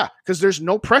 Yeah, because there's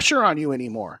no pressure on you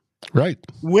anymore. Right.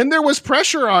 When there was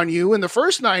pressure on you in the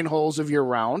first 9 holes of your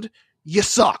round, you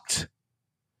sucked.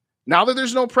 Now that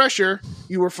there's no pressure,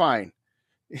 you were fine.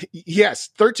 Yes,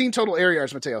 13 total air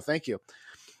yards, Mateo. Thank you.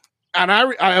 And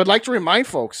I would like to remind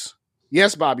folks,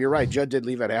 yes, Bob, you're right. Judd did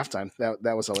leave at halftime.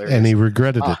 That was hilarious. And he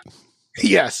regretted it.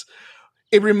 Yes.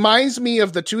 It reminds me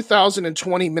of the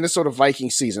 2020 Minnesota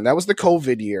Vikings season. That was the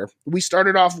COVID year. We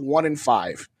started off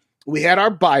 1-5. We had our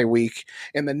bye week,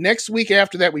 and the next week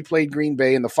after that, we played Green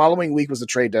Bay, and the following week was the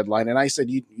trade deadline. And I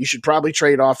said, you should probably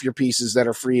trade off your pieces that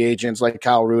are free agents like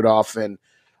Kyle Rudolph and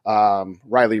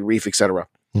Riley Reif, etc.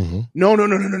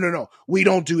 No. We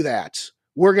don't do that.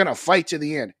 We're going to fight to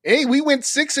the end. Hey, we went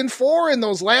 6-4 in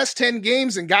those last 10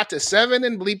 games and got to 7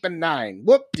 and bleeping 9.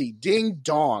 Whoop-de ding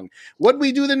dong. What'd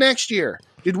we do the next year?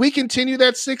 Did we continue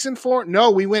that 6-4?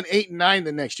 No, we went 8-9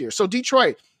 the next year. So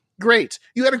Detroit, great.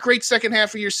 You had a great second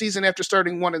half of your season after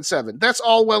starting 1-7. That's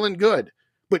all well and good.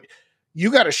 But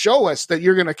you got to show us that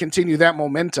you're going to continue that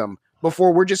momentum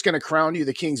before we're just going to crown you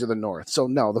the kings of the North. So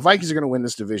no, the Vikings are going to win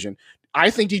this division.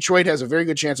 I think Detroit has a very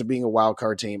good chance of being a wild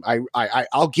card team.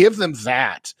 I'll give them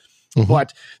that.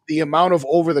 But the amount of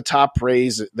over-the-top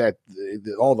praise that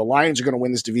the Lions are going to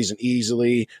win this division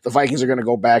easily, the Vikings are going to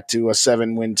go back to a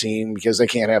 7-win team because they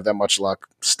can't have that much luck.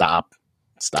 Stop.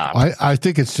 I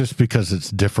think it's just because it's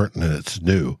different and it's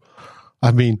new.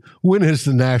 I mean, when has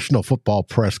the national football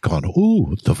press gone,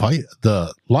 ooh,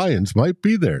 the Lions might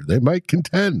be there. They might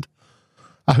contend.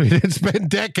 I mean, it's been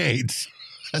decades.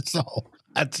 That's all.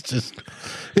 That's just,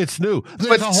 it's new.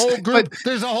 There's a whole group.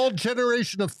 There's a whole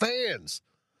generation of fans.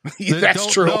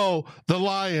 That's true. Know the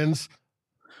Lions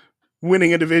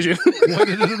winning a division.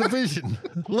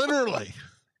 Literally.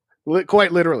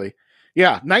 Quite literally.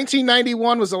 Yeah.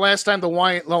 1991 was the last time the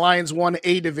Lions won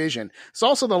a division. It's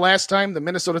also the last time the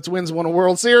Minnesota Twins won a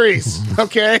World Series.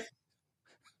 Okay.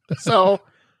 So,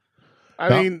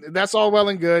 I mean, that's all well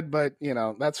and good, but,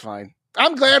 that's fine.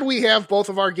 I'm glad we have both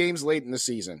of our games late in the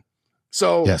season.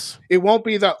 So It won't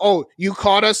be you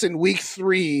caught us in week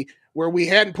 3 where we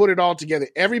hadn't put it all together.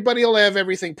 Everybody will have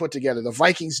everything put together. The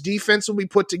Vikings defense will be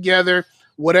put together.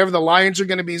 Whatever the Lions are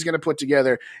going to be is going to put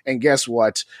together. And guess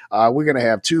what? We're going to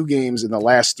have 2 games in the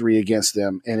last 3 against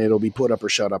them, and it'll be put up or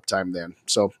shut up time then.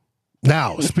 So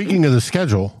now, speaking of the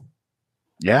schedule.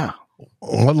 Yeah.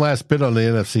 One last bit on the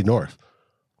NFC North.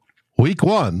 Week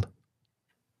 1.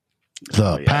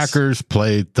 The Packers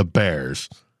played the Bears.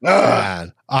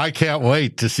 And I can't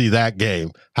wait to see that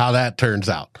game, how that turns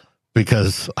out,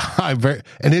 because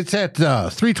and it's at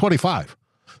 3:25.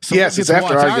 So yes, it's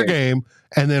after our game,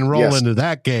 and then roll into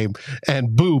that game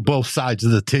and boo both sides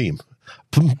of the team,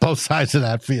 both sides of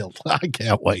that field. I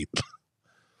can't wait.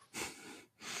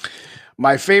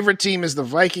 My favorite team is the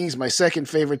Vikings. My second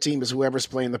favorite team is whoever's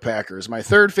playing the Packers. My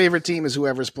third favorite team is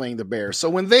whoever's playing the Bears. So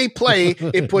when they play,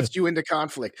 it puts you into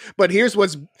conflict. But here's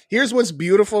what's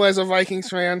beautiful as a Vikings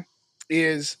fan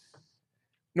is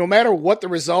no matter what the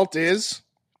result is,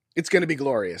 it's going to be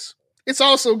glorious. It's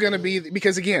also going to be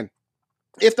because, again,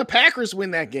 if the Packers win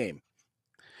that game,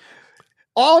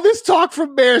 all this talk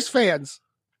from Bears fans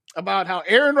about how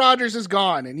Aaron Rodgers is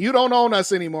gone and you don't own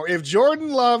us anymore. If Jordan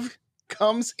Love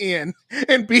comes in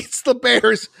and beats the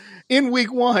Bears in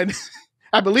week 1,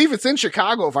 I believe it's in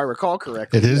Chicago, if I recall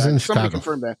correctly. It is in Somebody Chicago.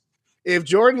 confirm that. If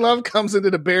Jordan Love comes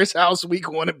into the Bears house week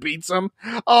 1 and beats them,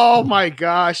 oh my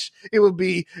gosh, it will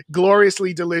be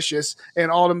gloriously delicious,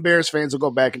 and all them Bears fans will go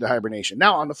back into hibernation.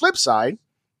 Now, on the flip side,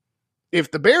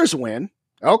 if the Bears win,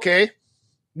 okay,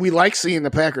 we like seeing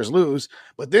the Packers lose,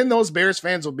 but then those Bears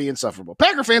fans will be insufferable.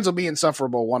 Packer fans will be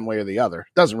insufferable one way or the other.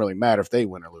 Doesn't really matter if they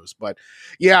win or lose. But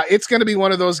yeah, it's going to be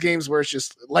one of those games where it's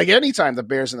just like anytime the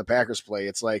Bears and the Packers play,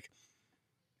 it's like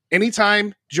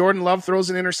anytime Jordan Love throws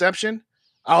an interception,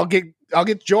 I'll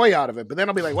get joy out of it. But then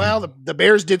I'll be like, well, the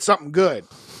Bears did something good.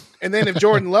 And then if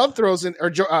Jordan Love throws in, or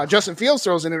Justin Fields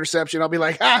throws an interception, I'll be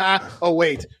like, oh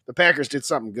wait, the Packers did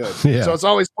something good. Yeah. So it's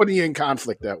always putting you in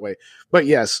conflict that way. But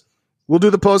yes, we'll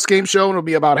do the post-game show, and it'll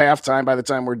be about halftime by the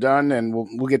time we're done, and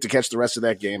we'll get to catch the rest of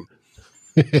that game.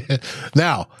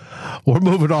 Now, we're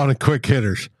moving on to quick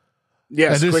hitters.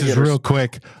 Yes, and this quick is hitters. real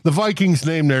quick. The Vikings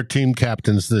named their team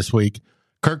captains this week.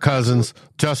 Kirk Cousins,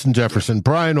 Justin Jefferson,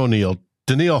 Brian O'Neill,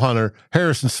 Danielle Hunter,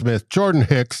 Harrison Smith, Jordan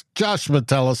Hicks, Josh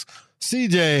Metellus,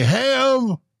 CJ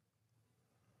Ham.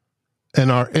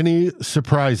 And are any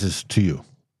surprises to you?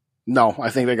 No, I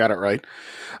think they got it right.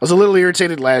 I was a little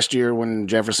irritated last year when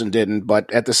Jefferson didn't,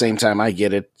 but at the same time, I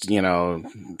get it. You know,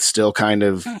 still kind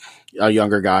of a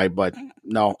younger guy, but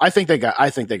no, I think they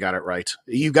got it right.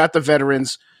 You got the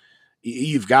veterans,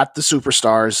 you've got the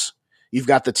superstars, you've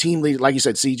got the team lead, like you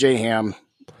said, CJ Ham.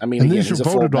 I mean, and again, these are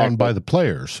voted on by the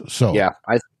players. So yeah,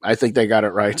 I think they got it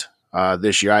right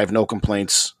this year. I have no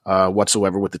complaints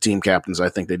whatsoever with the team captains. I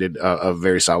think they did a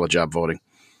very solid job voting.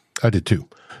 I did too.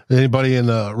 Anybody in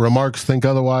the remarks think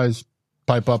otherwise?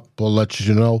 Pipe up. We'll let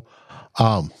you know.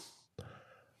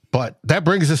 But that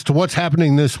brings us to what's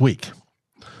happening this week.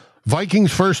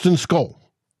 Vikings first and Skull.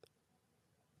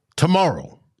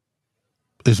 Tomorrow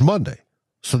is Monday.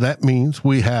 So that means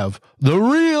we have the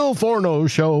Real Forno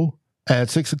show at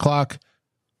 6 o'clock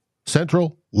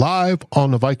Central live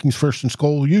on the Vikings first and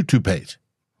Skull YouTube page.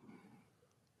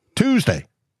 Tuesday,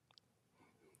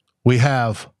 we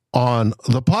have on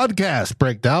the podcast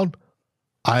breakdown,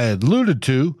 I alluded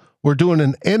to, we're doing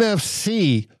an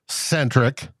NFC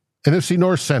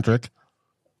North centric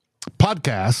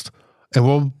podcast, and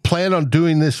we'll plan on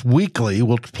doing this weekly.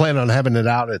 We'll plan on having it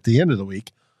out at the end of the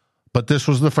week, but this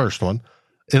was the first one.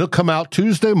 It'll come out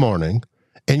Tuesday morning,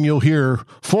 and you'll hear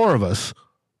 4 of us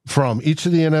from each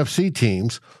of the NFC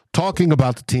teams talking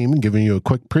about the team and giving you a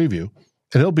quick preview.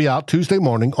 And it'll be out Tuesday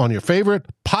morning on your favorite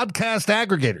podcast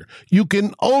aggregator. You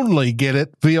can only get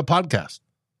it via podcast.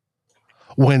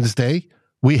 Wednesday,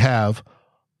 we have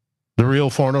the Real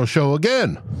Forno show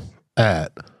again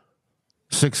at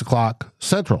 6 o'clock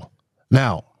Central.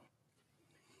 Now,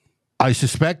 I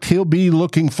suspect he'll be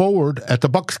looking forward at the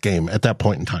Bucs game at that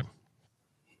point in time.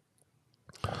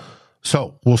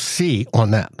 So we'll see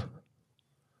on that.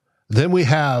 Then we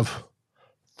have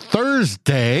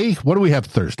Thursday. What do we have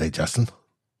Thursday, Justin?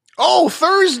 Oh,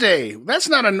 Thursday. That's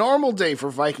not a normal day for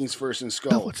Vikings first and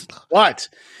Skull. No, it's not. What?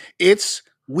 It's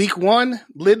week 1,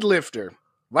 lid lifter.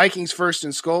 Vikings first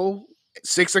and Skull,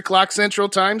 6 o'clock Central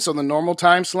Time, so the normal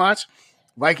time slot.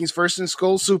 Vikings first and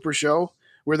Skull Super Show,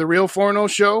 where the Real Forno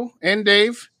show and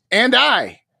Dave and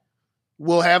I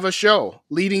will have a show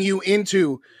leading you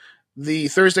into the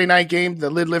Thursday night game, the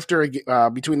lid lifter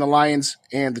between the Lions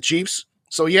and the Chiefs.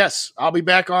 So yes, I'll be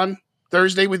back on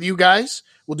Thursday with you guys.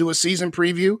 We'll do a season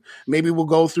preview. Maybe we'll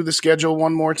go through the schedule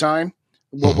one more time,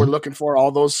 what we're looking for,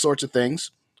 all those sorts of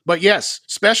things. But yes,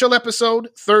 special episode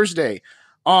Thursday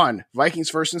on Vikings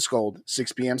First and Skull,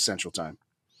 6 p.m. Central Time.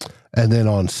 And then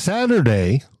on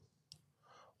Saturday,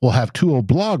 we'll have 2 old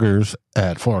bloggers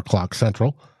at 4 o'clock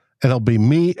Central, and it'll be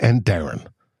me and Darren.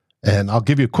 And I'll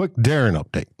give you a quick Darren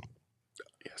update.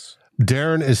 Yes.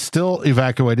 Darren is still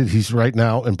evacuated. He's right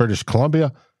now in British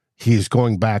Columbia. He's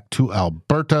going back to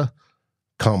Alberta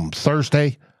come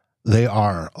Thursday. They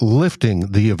are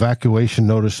lifting the evacuation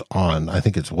notice on, I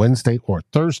think it's Wednesday or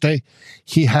Thursday.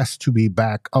 He has to be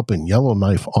back up in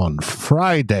Yellowknife on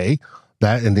Friday.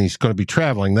 And he's going to be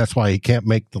traveling. That's why he can't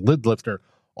make the lid lifter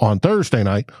on Thursday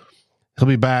night. He'll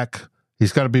be back.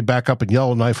 He's got to be back up in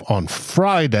Yellowknife on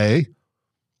Friday.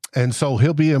 And so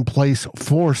he'll be in place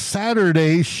for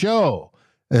Saturday's show.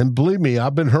 And believe me,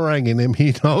 I've been haranguing him.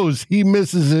 He knows he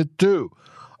misses it too.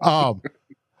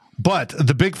 But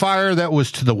the big fire that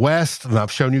was to the west, and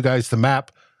I've shown you guys the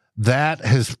map, that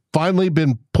has finally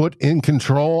been put in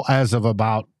control as of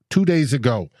about 2 days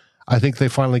ago. I think they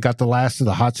finally got the last of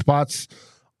the hot spots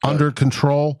under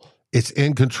control. It's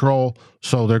in control,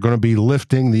 so they're going to be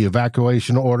lifting the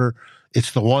evacuation order.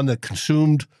 It's the one that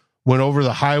went over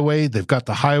the highway. They've got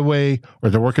the highway, or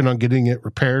they're working on getting it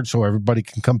repaired so everybody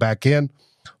can come back in.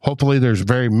 Hopefully there's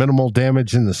very minimal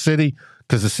damage in the city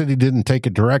because the city didn't take a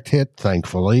direct hit,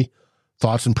 thankfully.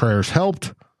 Thoughts and prayers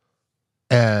helped.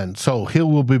 And so he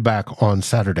will be back on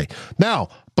Saturday. Now,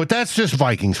 but that's just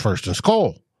Vikings First and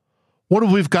Skol. What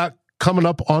have we got coming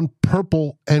up on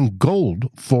Purple and Gold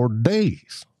for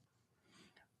days?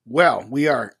 Well, we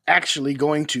are actually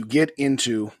going to get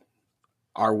into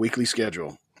our weekly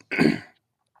schedule.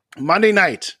 Monday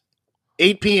night,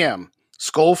 8 p.m.,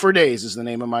 Skol for Days is the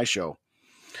name of my show.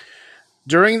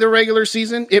 During the regular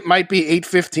season, it might be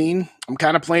 8:15. I'm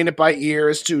kind of playing it by ear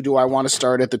as to, do I want to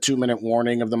start at the 2-minute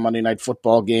warning of the Monday Night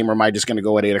Football game, or am I just going to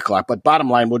go at 8 o'clock? But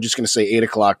bottom line, we're just going to say 8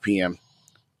 o'clock p.m.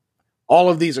 All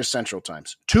of these are Central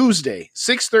Times. Tuesday,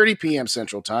 6:30 p.m.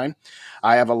 Central Time,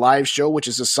 I have a live show, which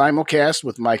is a simulcast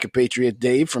with my compatriot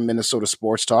Dave from Minnesota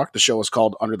Sports Talk. The show is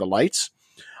called Under the Lights.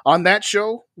 On that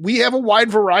show, we have a wide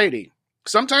variety.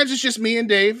 Sometimes it's just me and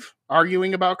Dave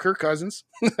arguing about Kirk Cousins.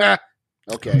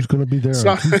 Okay. Who's going to be there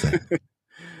on Tuesday?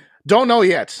 Don't know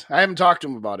yet. I haven't talked to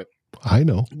him about it. I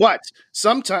know. But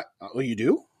sometimes... Oh, you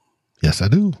do? Yes, I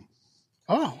do.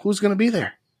 Oh, who's going to be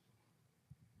there?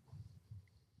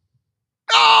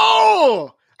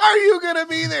 Oh! Are you going to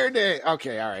be there, Dave?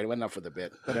 Okay, all right. Enough for the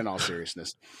bit. But in all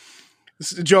seriousness,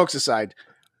 jokes aside,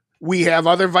 we have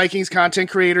other Vikings content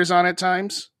creators on at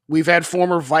times. We've had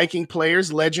former Viking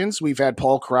players, legends. We've had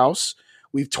Paul Krause.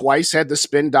 We've twice had the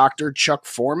spin doctor, Chuck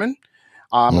Foreman.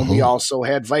 And we also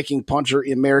had Viking punter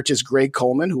emeritus Greg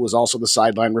Coleman, who was also the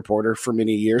sideline reporter for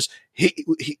many years.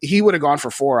 He would have gone for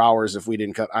 4 hours if we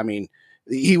didn't cut. I mean,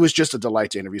 he was just a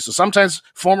delight to interview. So sometimes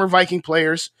former Viking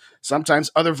players, sometimes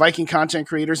other Viking content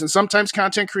creators, and sometimes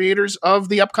content creators of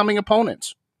the upcoming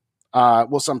opponents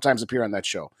will sometimes appear on that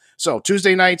show. So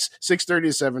Tuesday nights, 6:30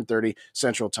 to 7:30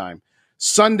 Central Time.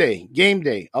 Sunday, game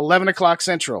day, 11 o'clock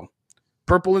Central,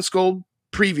 Purple and Skol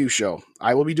preview show.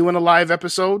 I will be doing a live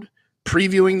episode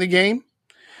previewing the game.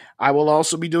 I will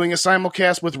also be doing a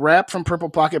simulcast with Rap from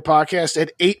Purple Pocket Podcast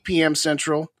at 8 p.m.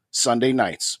 Central Sunday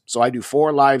nights. So I do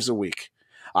 4 lives a week.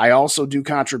 I also do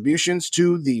contributions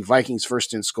to the Vikings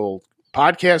First and Skol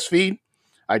podcast feed.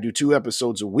 I do 2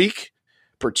 episodes a week,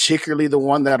 particularly the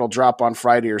one that'll drop on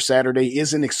Friday or Saturday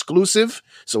is an exclusive.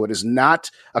 So it is not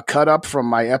a cut up from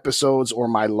my episodes or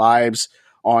my lives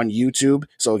on YouTube.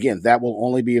 So again, that will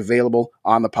only be available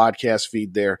on the podcast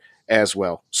feed there as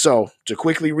well. So to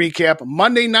quickly recap,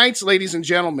 Monday nights, ladies and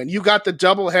gentlemen, you got the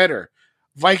doubleheader.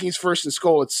 Vikings First and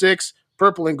Skol at 6,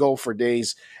 Purple and Gold for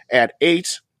Days at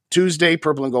 8. Tuesday,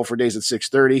 Purple and Gold for Days at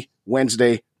 6:30.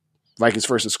 Wednesday, Vikings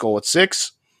First and Skol at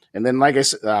 6. And then, like I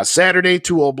said, Saturday,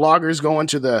 2 old bloggers going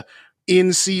to the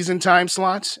in-season time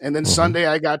slots. And then Sunday,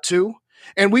 I got 2.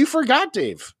 And we forgot,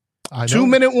 Dave.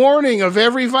 2-minute warning of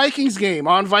every Vikings game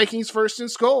on Vikings First and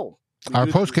Skol. Our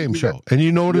post-game show. And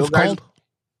you know what it's called?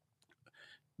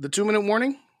 The 2-minute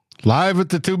warning? Live at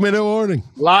the 2-minute warning.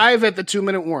 Live at the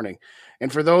 2-minute warning.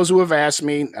 And for those who have asked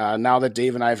me, now that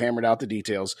Dave and I have hammered out the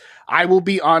details, I will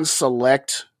be on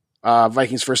select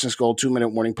Vikings First and Skol 2-minute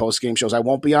warning post-game shows. I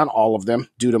won't be on all of them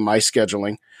due to my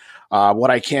scheduling. What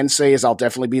I can say is I'll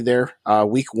definitely be there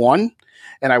week 1,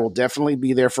 and I will definitely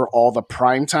be there for all the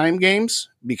primetime games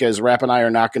because Rap and I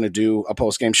are not going to do a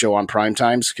post-game show on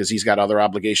primetimes because he's got other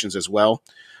obligations as well.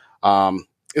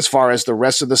 As far as the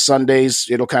rest of the Sundays,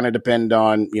 it'll kind of depend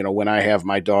on, when I have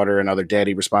my daughter and other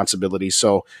daddy responsibilities.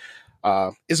 So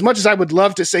as much as I would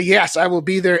love to say, yes, I will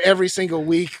be there every single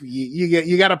week,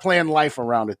 you got to plan life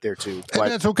around it there too. But,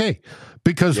 and that's okay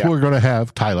because we're going to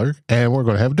have Tyler and we're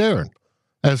going to have Darren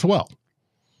as well.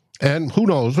 And who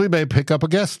knows, we may pick up a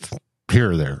guest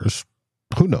here or there.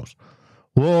 Who knows?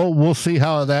 We'll see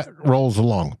how that rolls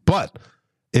along. But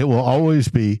it will always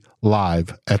be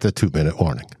live at the 2-minute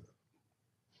warning.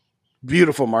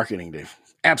 Beautiful marketing, Dave.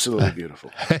 Absolutely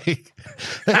beautiful. Hey,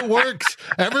 it works.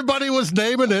 Everybody was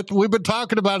naming it. We've been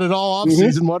talking about it all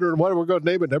offseason, wondering what we're going to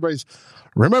name it. Everybody's,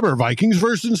 remember, Vikings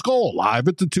First and Skol, live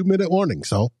at the 2-minute warning.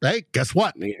 So, hey, guess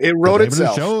what? It wrote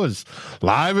itself. The show is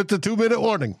live at the 2-minute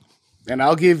warning. And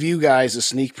I'll give you guys a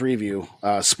sneak preview.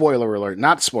 Spoiler alert.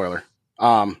 Not spoiler.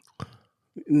 No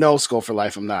Skol for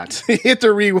Life, I'm not. Hit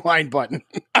the rewind button.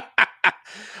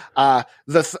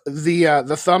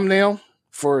 The thumbnail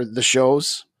for the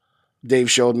shows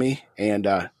Dave showed me, and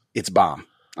it's bomb.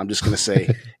 I'm just going to say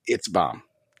it's bomb.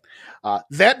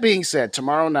 That being said,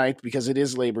 tomorrow night, because it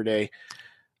is Labor Day,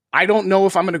 I don't know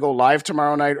if I'm going to go live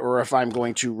tomorrow night or if I'm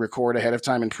going to record ahead of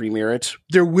time and premiere it.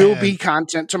 There will be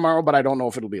content tomorrow, but I don't know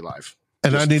if it'll be live.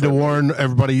 And I need to warn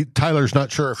everybody, Tyler's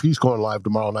not sure if he's going live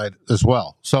tomorrow night as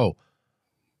well. So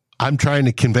I'm trying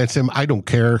to convince him I don't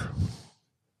care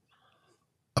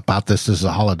about this as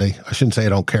a holiday. I shouldn't say I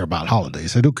don't care about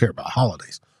holidays. I do care about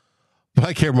holidays. But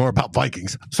I care more about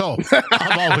Vikings. So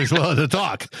I'm always willing to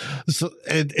talk. So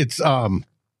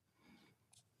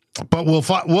but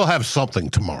we'll have something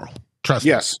tomorrow. Trust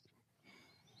me. Yes.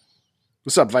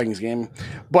 What's up, Vikings game?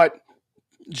 But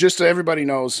just so everybody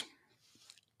knows,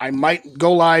 I might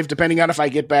go live depending on if I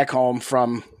get back home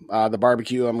from the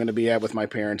barbecue I'm going to be at with my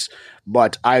parents.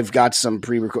 But I've got some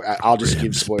pre-record. I'll just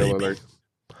give spoiler alert.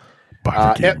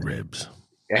 Barbecue ribs.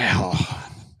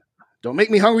 Don't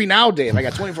make me hungry now, Dave. I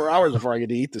got 24 hours before I get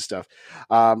to eat this stuff.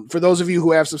 For those of you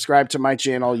who have subscribed to my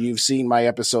channel, you've seen my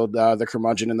episode, The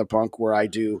Curmudgeon and the Punk, where I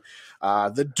do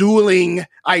the dueling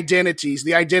identities,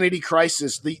 the identity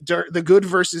crisis, the good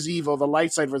versus evil, the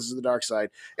light side versus the dark side.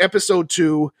 Episode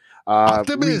 2,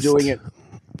 redoing it.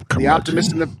 The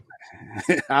optimist and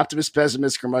the optimist,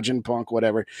 pessimist, curmudgeon, punk,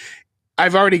 whatever.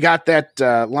 I've already got that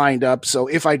lined up, so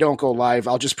if I don't go live,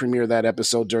 I'll just premiere that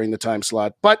episode during the time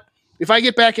slot. But if I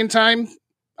get back in time,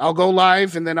 I'll go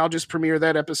live, and then I'll just premiere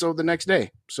that episode the next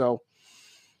day. So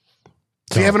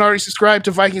if you haven't already subscribed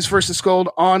to Vikings versus Scold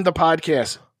on the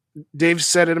podcast, Dave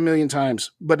said it a million times,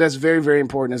 but that's very, very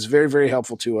important. It's very, very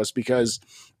helpful to us because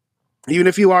even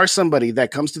if you are somebody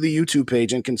that comes to the YouTube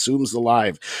page and consumes the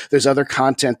live, there's other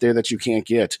content there that you can't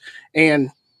get. And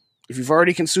if you've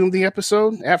already consumed the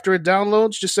episode, after it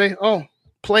downloads, just say, oh,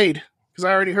 played, because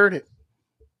I already heard it.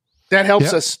 That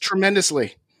helps us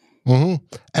tremendously. Mm-hmm.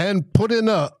 And put in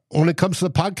when it comes to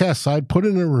the podcast side, put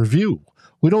in a review.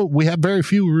 We have very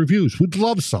few reviews. We'd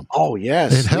love some. Oh,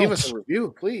 yes. It Leave helps. us a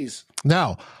review, please.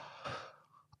 Now,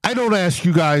 I don't ask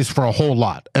you guys for a whole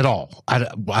lot at all.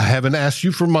 I haven't asked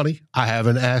you for money. I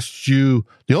haven't asked you.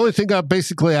 The only thing I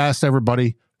basically asked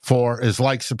everybody for is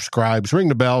like, subscribes, ring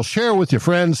the bell, share with your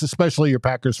friends, especially your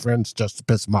Packers friends, just to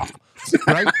piss them off.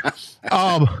 Right?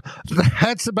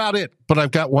 That's about it. But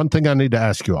I've got one thing I need to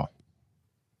ask you all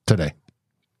today.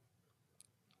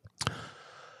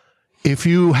 If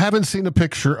you haven't seen a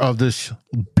picture of this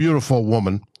beautiful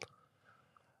woman,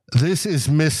 this is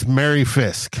Miss Mary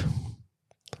Fisk.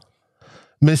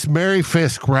 Miss Mary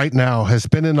Fisk right now has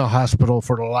been in the hospital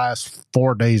for the last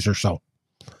 4 days or so.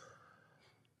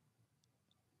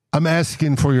 I'm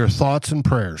asking for your thoughts and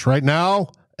prayers. Right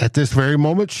now, at this very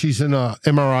moment, she's in a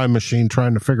MRI machine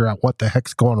trying to figure out what the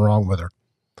heck's going wrong with her.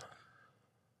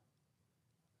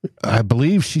 I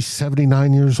believe she's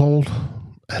 79 years old.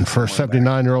 And for a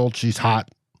 79-year-old, she's hot,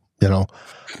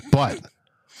 But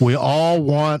we all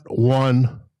want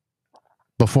one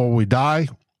before we die.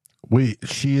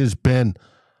 She has been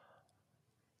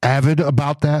avid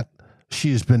about that.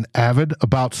 She has been avid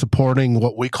about supporting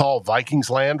what we call Vikings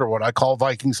Land, or what I call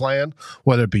Vikings Land,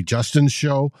 whether it be Justin's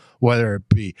show, whether it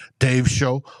be Dave's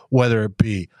show, whether it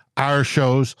be our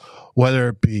shows, whether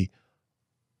it be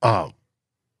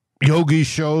Yogi's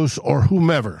shows, or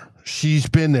whomever. She's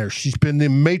been there. She's been the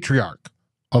matriarch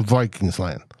of Vikings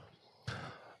Land.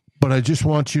 But I just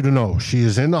want you to know, she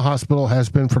is in the hospital, has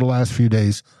been for the last few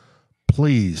days.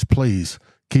 Please, please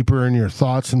keep her in your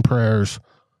thoughts and prayers,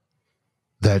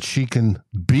 that she can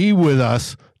be with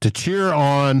us to cheer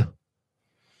on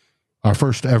our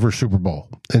first ever Super Bowl.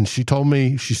 And she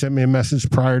sent me a message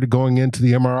prior to going into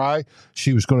the MRI.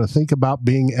 She was going to think about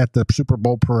being at the Super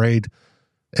Bowl parade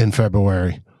in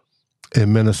February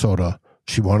in Minnesota.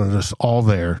 She wanted us all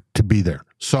there to be there.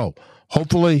 So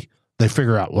hopefully they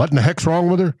figure out what in the heck's wrong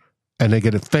with her and they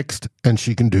get it fixed, and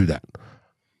she can do that.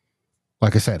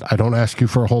 Like I said, I don't ask you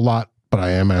for a whole lot, but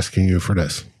I am asking you for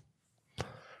this.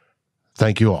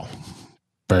 Thank you all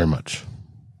very much.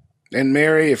 And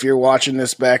Mary, if you're watching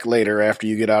this back later after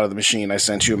you get out of the machine, I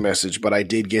sent you a message, but I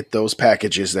did get those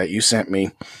packages that you sent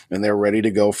me, and they're ready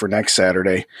to go for next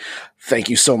Saturday. Thank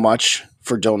you so much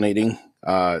for donating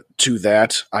to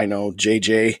that. I know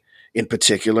JJ in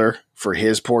particular, for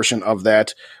his portion of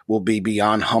that, will be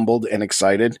beyond humbled and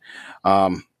excited.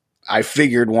 I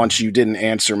figured once you didn't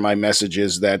answer my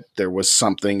messages that there was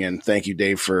something, and thank you,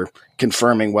 Dave, for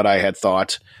confirming what I had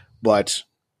thought. But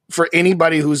for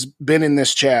anybody who's been in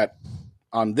this chat,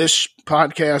 on this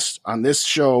podcast, on this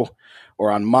show,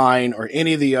 or on mine, or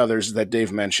any of the others that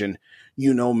Dave mentioned,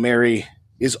 Mary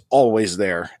is always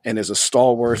there and is a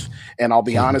stalwart. And I'll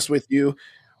be honest with you,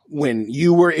 when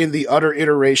you were in the utter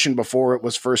iteration before it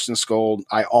was First and Scold,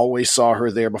 I always saw her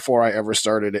there before I ever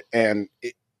started it. And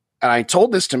I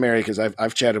told this to Mary because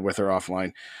I've chatted with her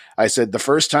offline. I said, the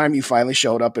first time you finally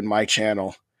showed up in my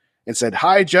channel and said,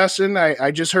 "Hi, Justin,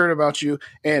 I just heard about you."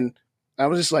 And I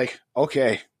was just like,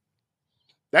 okay,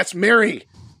 that's Mary.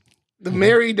 The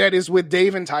Mary that is with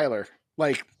Dave and Tyler.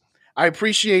 Like, I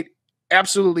appreciate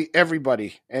absolutely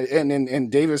everybody. And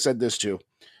David said this too.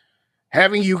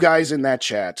 Having you guys in that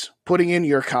chat, putting in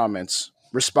your comments,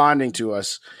 responding to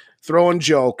us, throwing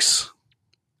jokes,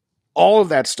 all of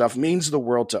that stuff means the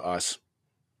world to us.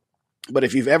 But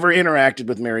if you've ever interacted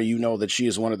with Mary, you know that she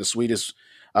is one of the sweetest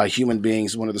human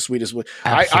beings, one of the sweetest.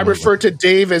 I refer to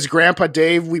Dave as Grandpa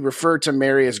Dave. We refer to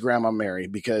Mary as Grandma Mary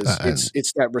because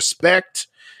it's that respect.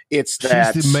 It's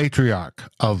that she's the matriarch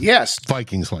of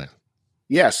Vikings land.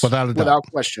 Yes, without a doubt.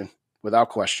 Without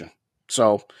question.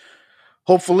 So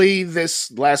hopefully this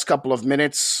last couple of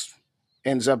minutes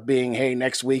ends up being, hey,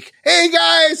 next week, hey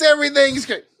guys, everything's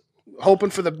good.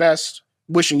 Hoping for the best.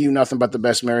 Wishing you nothing but the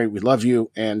best, Mary. We love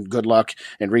you and good luck,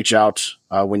 and reach out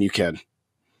when you can.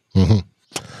 Mm-hmm.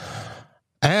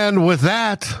 And with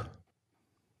that,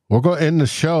 we're going to end the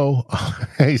show.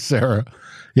 Hey, Sarah.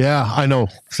 Yeah, I know,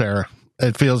 Sarah.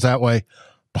 It feels that way.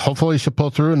 Hopefully she'll pull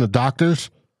through, and the doctors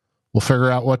will figure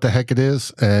out what the heck it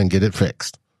is and get it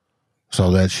fixed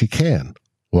so that she can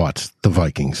watch the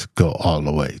Vikings go all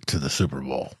the way to the Super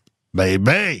Bowl.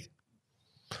 Baby.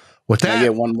 With that, can I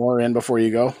get one more in before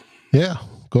you go? Yeah,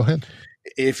 go ahead.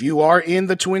 If you are in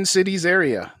the Twin Cities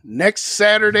area, next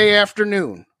Saturday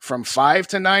afternoon from 5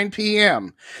 to 9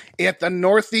 p.m. at the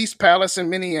Northeast Palace in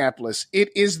Minneapolis, it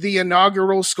is the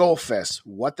inaugural Skull Fest.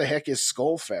 What the heck is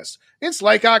Skull Fest? It's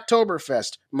like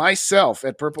Oktoberfest. Myself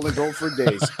at Purple and Gold for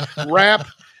Days. Rap,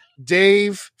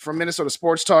 Dave from Minnesota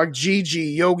Sports Talk, Gigi,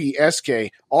 Yogi,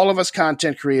 SK, all of us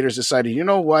content creators decided, you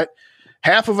know what?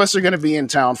 Half of us are going to be in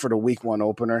town for the week one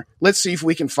opener. Let's see if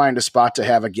we can find a spot to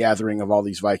have a gathering of all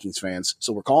these Vikings fans.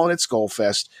 So we're calling it Skull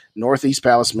Fest, Northeast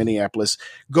Palace, Minneapolis.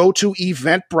 Go to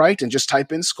Eventbrite and just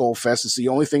type in Skull Fest. It's the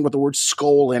only thing with the word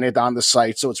skull in it on the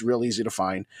site, so it's real easy to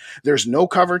find. There's no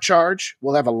cover charge.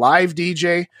 We'll have a live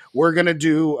DJ. We're going to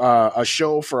do a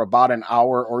show for about an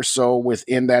hour or so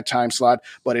within that time slot,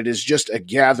 but it is just a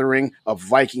gathering of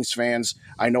Vikings fans.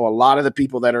 I know a lot of the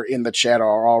people that are in the chat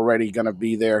are already going to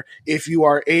be there. If you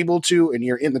are able to, and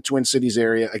you're in the Twin Cities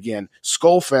area, again,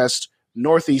 Skull Fest,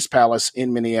 Northeast Palace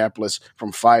in Minneapolis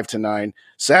from 5 to 9.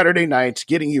 Saturday night,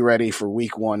 getting you ready for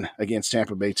week one against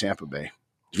Tampa Bay.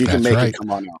 If you can make it, come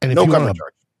on out. And no if you cover want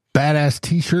charge. A badass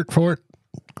t-shirt for it,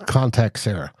 contact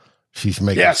Sarah. She's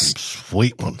making some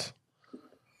sweet ones.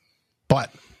 But,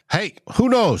 hey, who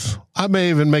knows? I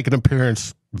may even make an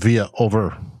appearance via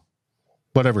over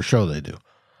whatever show they do.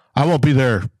 I won't be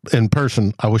there in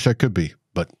person. I wish I could be,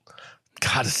 but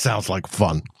God, it sounds like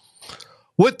fun.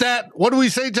 With that, what do we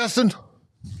say, Justin?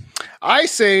 I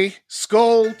say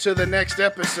skull to the next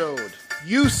episode.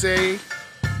 You say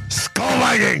Skull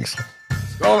Vikings.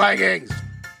 Skull Vikings.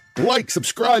 Like,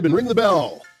 subscribe, and ring the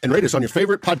bell. And rate us on your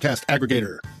favorite podcast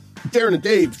aggregator. Darren and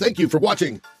Dave, thank you for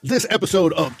watching this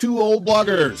episode of Two Old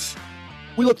Bloggers.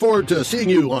 We look forward to seeing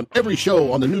you on every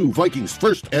show on the new Vikings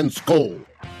First and Skull.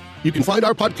 You can find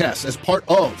our podcasts as part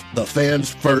of the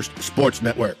Fans First Sports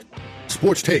Network.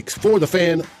 Sports takes for the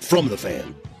fan, from the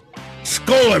fan.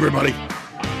 Skull, everybody!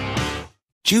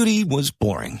 Judy was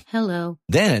boring. Hello.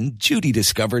 Then Judy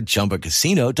discovered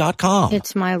ChumbaCasino.com.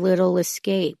 It's my little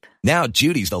escape. Now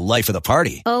Judy's the life of the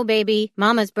party. Oh, baby,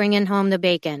 mama's bringing home the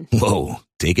bacon. Whoa,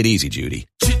 take it easy, Judy.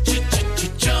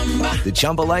 The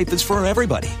Chumba life is for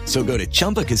everybody. So go to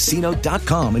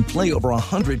ChumbaCasino.com and play over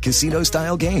 100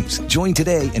 casino-style games. Join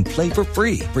today and play for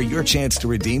free for your chance to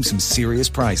redeem some serious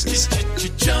prizes.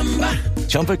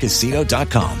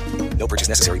 ChumbaCasino.com. No purchase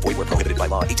necessary. Void where prohibited by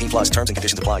law. 18+ terms and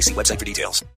conditions apply. See website for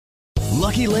details.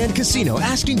 Lucky Land Casino,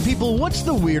 asking people, what's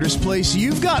the weirdest place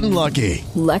you've gotten lucky?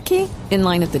 Lucky? In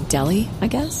line at the deli, I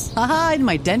guess? Aha, in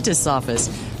my dentist's office.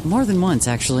 More than once,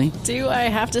 actually. Do I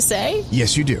have to say?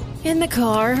 Yes, you do. In the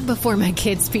car before my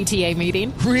kids' PTA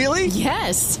meeting. Really?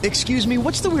 Yes. Excuse me,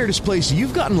 what's the weirdest place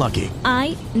you've gotten lucky?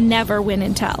 I never win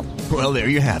and tell. Well, there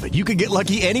you have it. You can get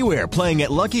lucky anywhere, playing at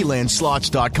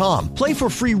LuckyLandSlots.com. Play for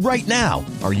free right now.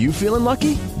 Are you feeling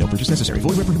lucky? No purchase necessary.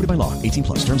 Void where prohibited by law.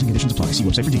 18+ terms and conditions apply. See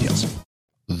website for details.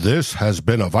 This has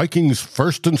been a Vikings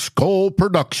First and Skull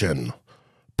production,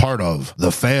 part of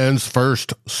the Fans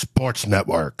First Sports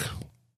Network.